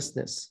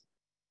righteousness.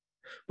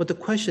 But the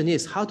question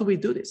is, how do we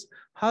do this?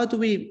 How do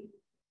we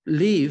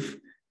live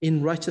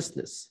in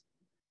righteousness?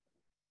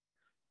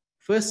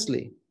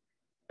 Firstly,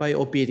 by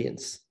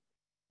obedience.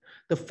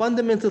 The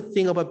fundamental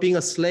thing about being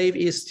a slave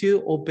is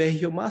to obey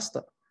your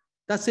master.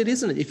 That's it,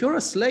 isn't it? If you're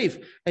a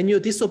slave and you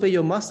disobey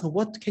your master,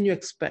 what can you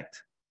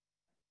expect?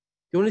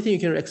 The only thing you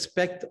can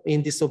expect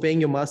in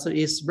disobeying your master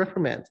is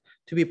reprimand,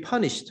 to be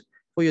punished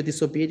for your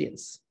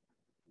disobedience.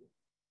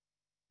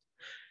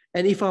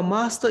 And if our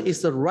master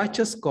is the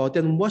righteous God,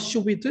 then what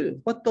should we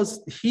do? What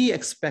does he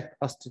expect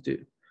us to do?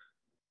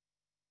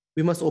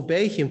 We must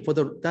obey him, for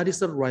that is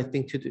the right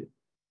thing to do.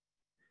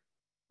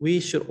 We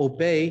should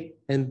obey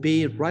and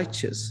be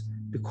righteous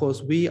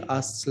because we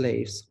are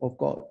slaves of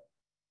God.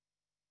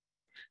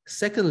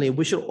 Secondly,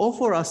 we should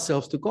offer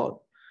ourselves to God,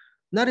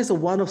 not as a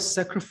one-off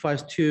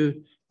sacrifice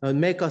to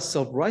make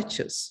ourselves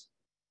righteous.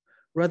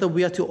 Rather,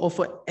 we are to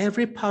offer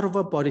every part of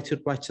our body to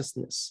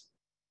righteousness.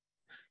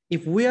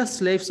 If we are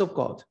slaves of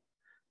God,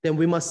 then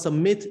we must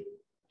submit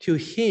to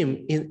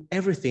him in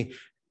everything.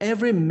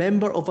 Every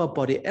member of our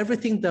body,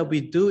 everything that we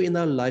do in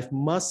our life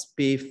must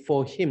be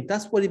for him.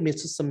 That's what it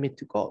means to submit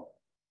to God.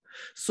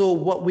 So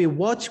what we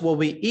watch, what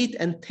we eat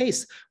and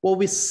taste, what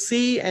we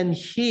see and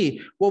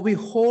hear, what we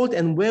hold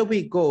and where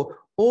we go,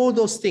 all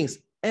those things,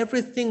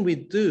 everything we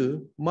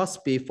do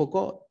must be for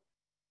God.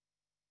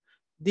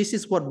 This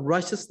is what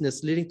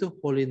righteousness leading to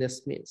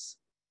holiness means.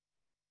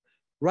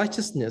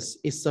 Righteousness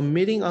is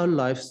submitting our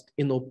lives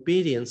in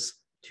obedience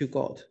to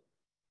God.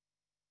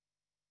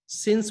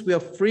 Since we are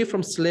free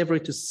from slavery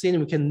to sin,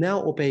 we can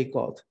now obey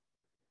God.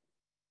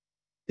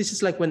 This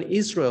is like when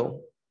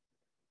Israel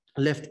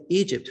left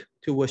Egypt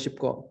to worship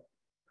God.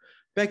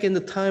 Back in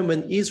the time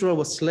when Israel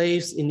was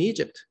slaves in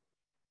Egypt,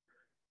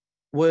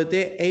 were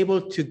they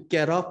able to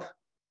get up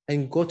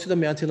and go to the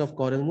mountain of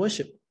God and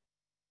worship?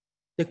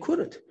 They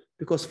couldn't,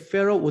 because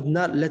Pharaoh would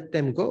not let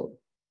them go.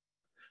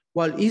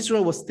 While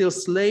Israel was still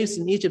slaves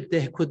in Egypt,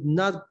 they could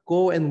not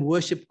go and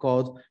worship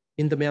God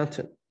in the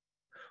mountain.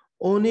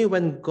 Only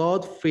when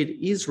God freed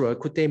Israel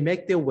could they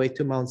make their way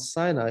to Mount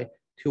Sinai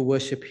to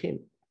worship him.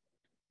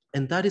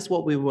 And that is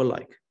what we were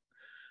like.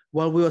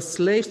 While we were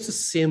slaves to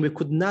sin, we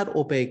could not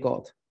obey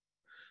God.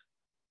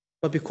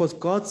 But because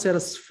God set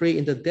us free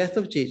in the death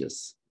of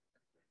Jesus,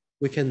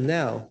 we can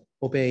now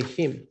obey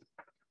him.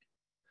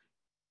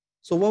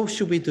 So what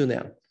should we do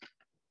now?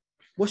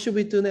 What should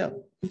we do now?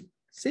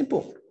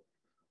 Simple.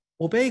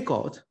 Obey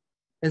God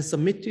and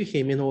submit to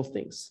him in all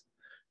things.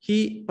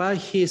 By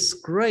his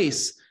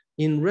grace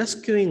in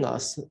rescuing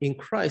us in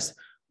Christ,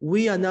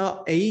 we are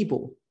now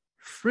able,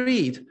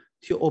 freed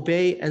to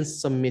obey and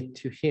submit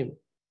to him.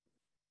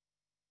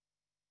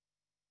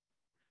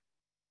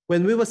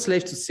 When we were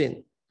slaves to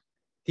sin,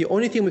 the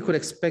only thing we could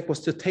expect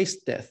was to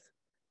taste death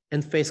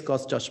and face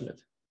God's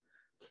judgment.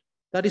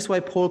 That is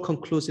why Paul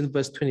concludes in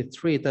verse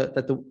 23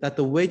 that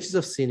the wages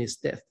of sin is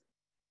death.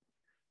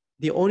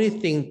 The only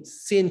thing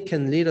sin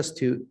can lead us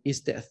to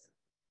is death.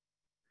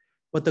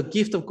 But the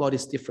gift of God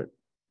is different.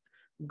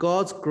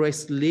 God's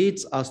grace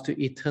leads us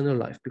to eternal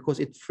life because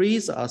it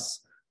frees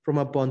us from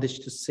our bondage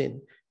to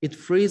sin. It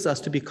frees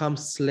us to become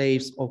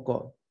slaves of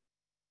God.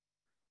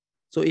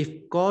 So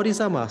if God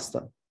is our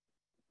master,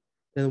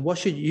 then what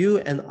should you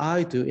and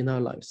I do in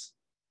our lives?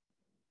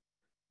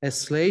 As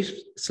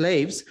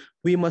slaves,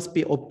 we must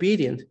be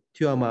obedient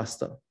to our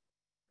master,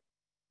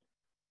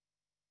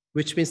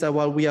 which means that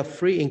while we are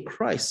free in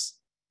Christ,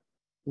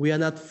 we are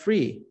not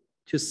free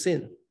to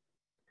sin.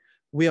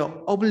 We are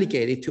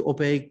obligated to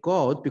obey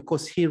God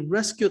because he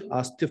rescued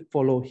us to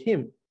follow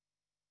him.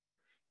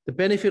 The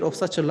benefit of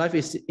such a life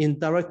is in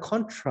direct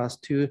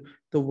contrast to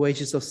the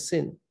wages of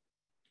sin.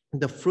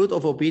 The fruit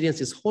of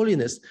obedience is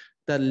holiness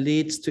that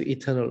leads to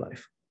eternal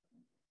life.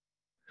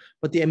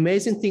 But the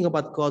amazing thing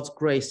about God's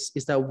grace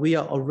is that we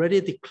are already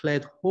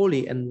declared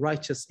holy and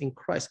righteous in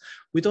Christ.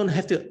 We don't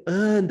have to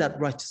earn that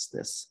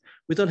righteousness.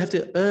 We don't have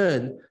to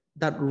earn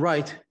that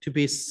right to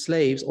be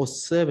slaves or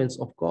servants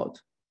of God.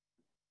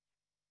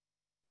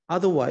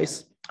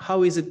 Otherwise,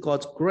 how is it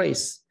God's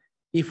grace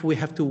if we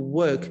have to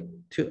work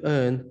to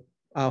earn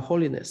our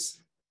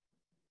holiness?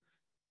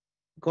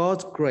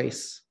 God's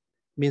grace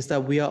means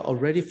that we are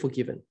already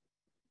forgiven.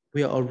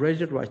 We are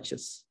already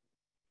righteous.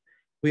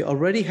 We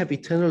already have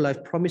eternal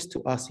life promised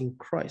to us in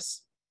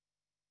Christ.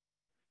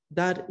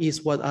 That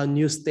is what our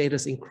new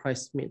status in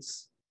Christ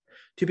means.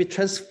 To be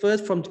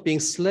transferred from being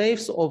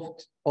slaves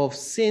of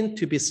sin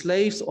to be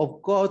slaves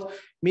of God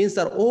means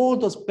that all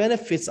those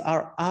benefits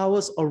are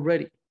ours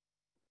already.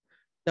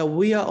 That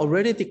we are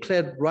already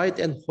declared right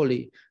and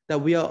holy.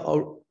 That we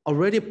are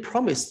already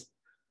promised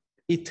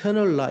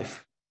eternal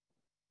life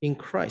in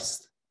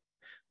Christ.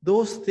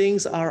 Those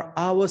things are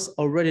ours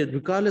already,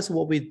 regardless of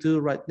what we do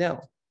right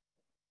now.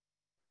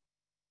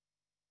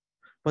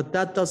 But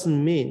that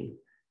doesn't mean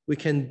we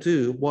can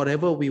do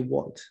whatever we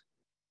want.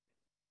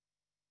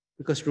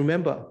 Because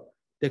remember,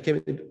 there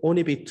can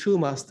only be two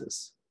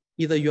masters.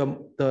 Either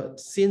the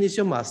sin is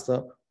your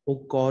master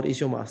or God is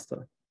your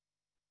master.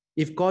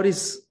 If God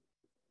is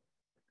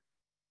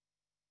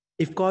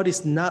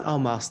not our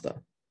master,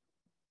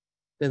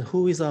 then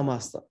who is our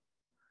master?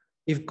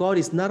 If God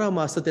is not our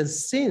master, then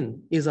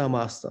sin is our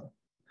master.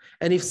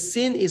 And if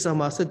sin is our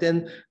master,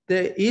 then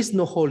there is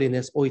no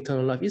holiness or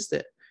eternal life, is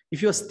there?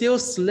 If you are still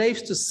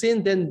slaves to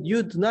sin, then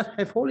you do not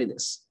have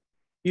holiness.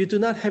 You do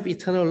not have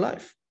eternal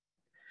life.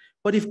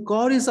 But if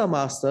God is our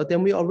master,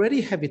 then we already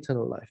have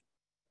eternal life.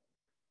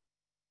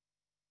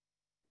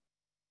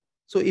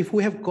 So if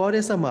we have God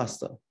as our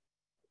master,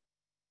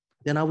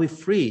 then are we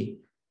free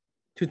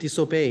to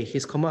disobey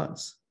his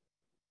commands?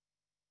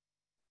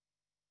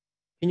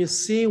 Can you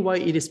see why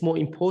it is more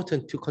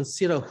important to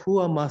consider who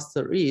our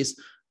master is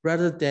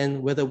rather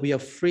than whether we are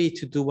free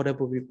to do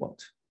whatever we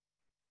want?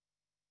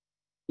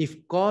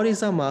 If God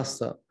is our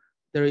master,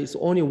 there is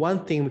only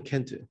one thing we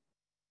can do: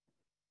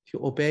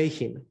 to obey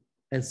him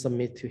and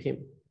submit to him.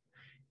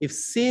 If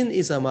sin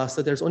is our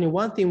master, there's only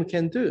one thing we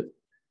can do,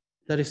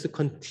 that is to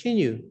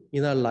continue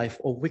in our life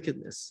of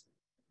wickedness.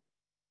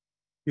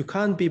 You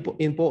can't be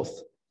in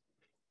both.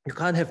 You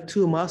can't have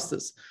two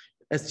masters.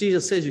 As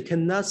Jesus says, you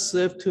cannot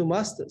serve two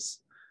masters.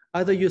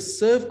 Either you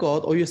serve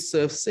God or you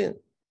serve sin.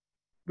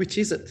 Which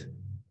is it?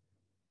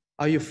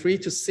 Are you free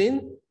to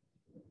sin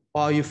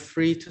or are you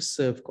free to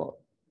serve God?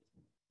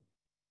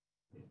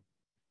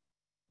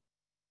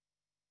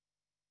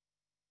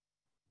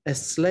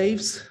 As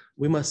slaves,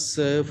 we must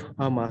serve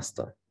our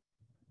master.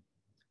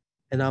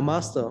 And our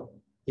master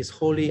is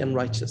holy and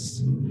righteous.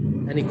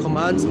 And he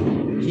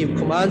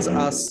commands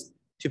us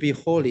to be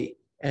holy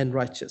and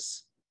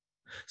righteous.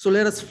 So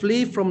let us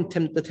flee from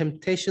the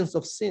temptations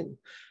of sin.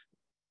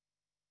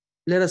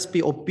 Let us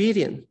be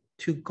obedient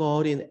to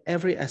God in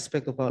every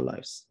aspect of our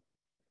lives.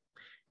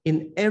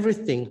 In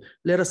everything,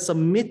 let us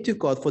submit to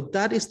God, for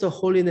that is the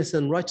holiness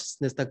and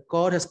righteousness that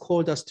God has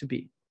called us to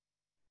be.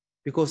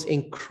 Because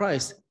in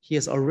Christ, he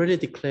has already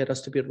declared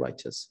us to be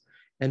righteous.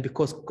 And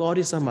because God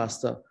is our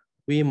master,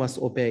 we must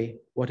obey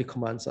what he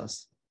commands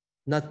us.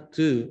 Not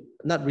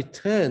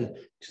return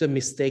to the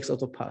mistakes of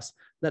the past,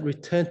 not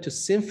return to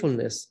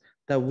sinfulness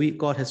that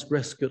God has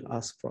rescued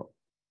us from.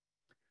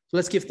 So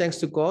let's give thanks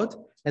to God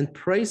and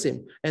praise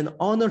him and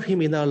honor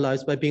him in our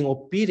lives by being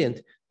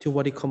obedient to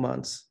what he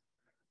commands.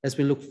 As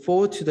we look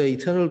forward to the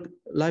eternal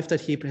life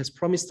that he has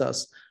promised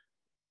us,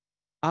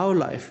 our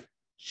life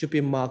should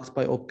be marked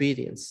by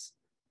obedience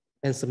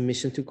and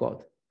submission to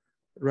God,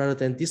 rather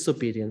than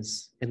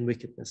disobedience and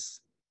wickedness.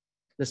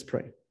 Let's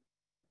pray.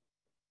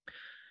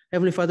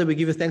 Heavenly Father, we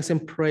give you thanks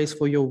and praise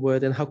for your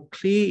word and how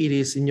clear it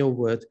is in your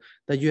word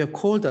that you have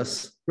called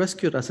us,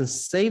 rescued us, and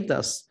saved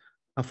us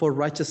for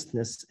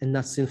righteousness and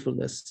not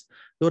sinfulness.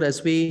 Lord,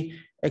 as we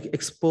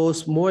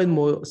expose more and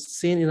more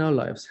sin in our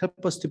lives,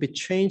 help us to be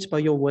changed by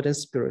your word and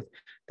spirit,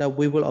 that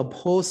we will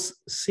oppose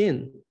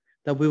sin,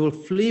 that we will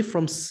flee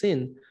from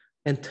sin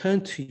and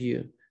turn to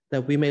you,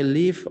 that we may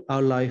live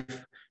our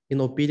life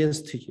in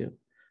obedience to you.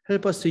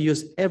 Help us to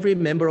use every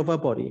member of our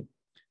body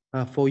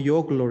for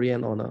your glory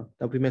and honor,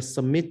 that we may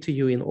submit to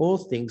you in all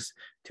things,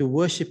 to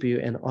worship you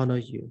and honor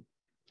you.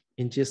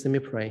 In Jesus' name we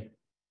pray.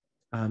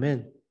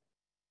 Amen.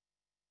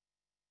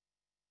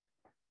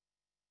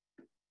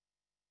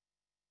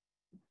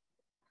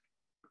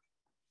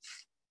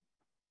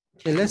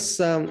 Okay, let's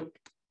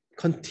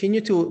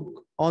continue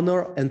to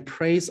honor and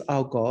praise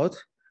our God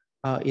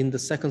in the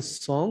second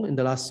song, in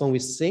the last song we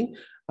sing.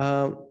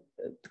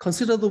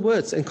 Consider the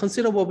words and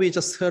consider what we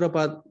just heard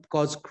about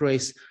God's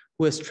grace,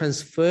 who has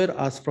transferred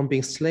us from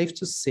being slaves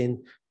to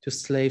sin to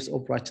slaves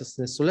of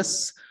righteousness. So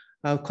let's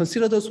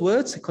consider those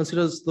words,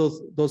 consider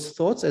those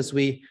thoughts as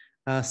we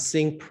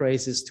sing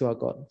praises to our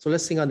God. So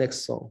let's sing our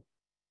next song.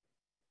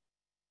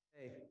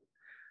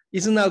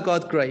 Isn't our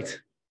God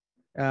great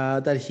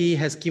that he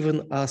has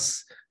given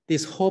us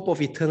this hope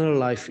of eternal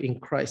life in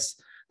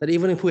Christ, that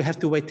even if we have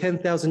to wait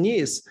 10,000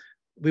 years,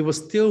 we will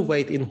still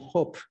wait in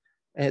hope,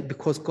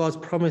 because God's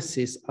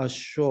promises are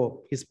sure.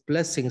 His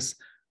blessings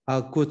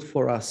are good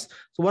for us.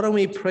 So why don't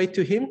we pray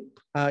to him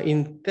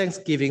in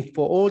thanksgiving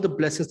for all the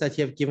blessings that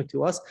he has given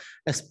to us,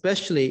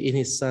 especially in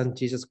his son,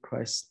 Jesus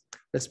Christ.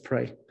 Let's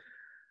pray.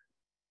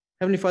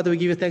 Heavenly Father, we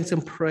give you thanks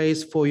and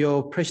praise for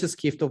your precious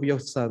gift of your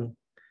son.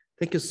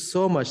 Thank you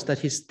so much that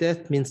his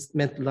death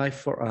meant life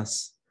for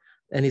us,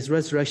 and his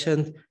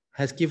resurrection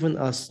has given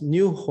us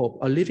new hope,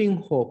 a living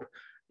hope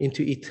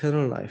into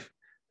eternal life,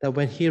 that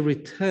when he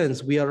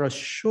returns, we are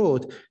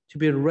assured to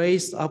be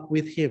raised up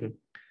with him,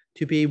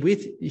 to be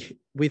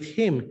with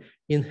him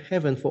in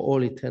heaven for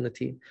all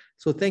eternity.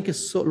 So thank you,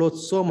 Lord,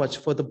 so much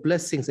for the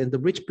blessings and the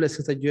rich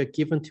blessings that you have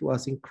given to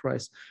us in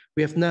Christ.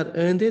 We have not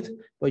earned it,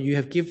 but you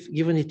have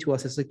given it to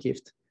us as a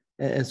gift.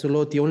 And so,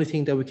 Lord, the only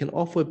thing that we can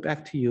offer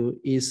back to you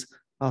is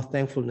our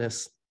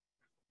thankfulness.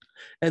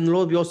 And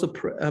Lord, we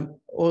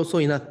also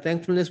in our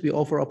thankfulness, we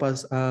offer up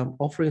as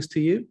offerings to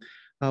you.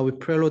 We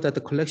pray, Lord, that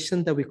the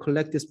collection that we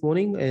collect this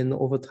morning and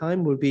over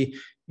time will be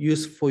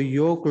used for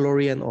your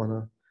glory and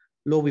honor.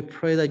 Lord, we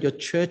pray that your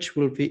church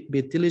will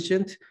be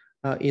diligent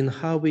in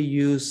how we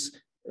use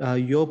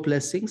your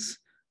blessings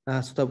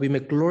so that we may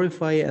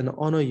glorify and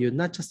honor you,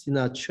 not just in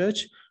our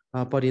church,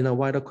 but in our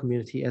wider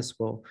community as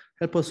well.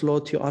 Help us,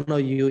 Lord, to honor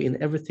you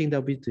in everything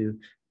that we do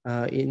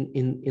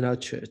in our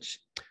church.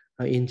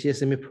 In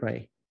Jesus' name we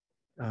pray.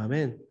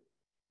 Amen.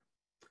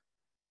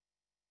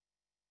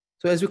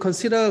 So as we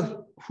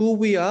consider who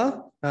we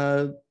are,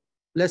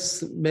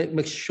 let's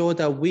make sure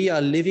that we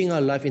are living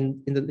our life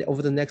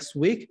over the next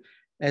week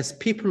as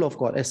people of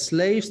God, as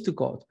slaves to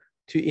God,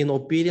 in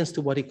obedience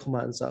to what he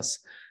commands us.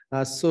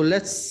 So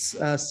let's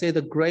say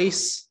the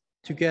grace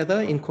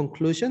together in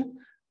conclusion.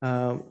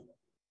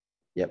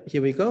 Yep,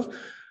 here we go.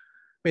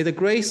 May the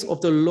grace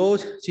of the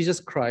Lord Jesus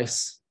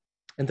Christ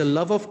and the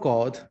love of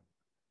God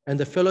and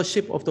the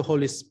fellowship of the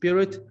Holy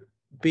Spirit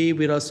be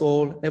with us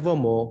all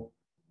evermore.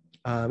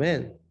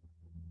 Amen.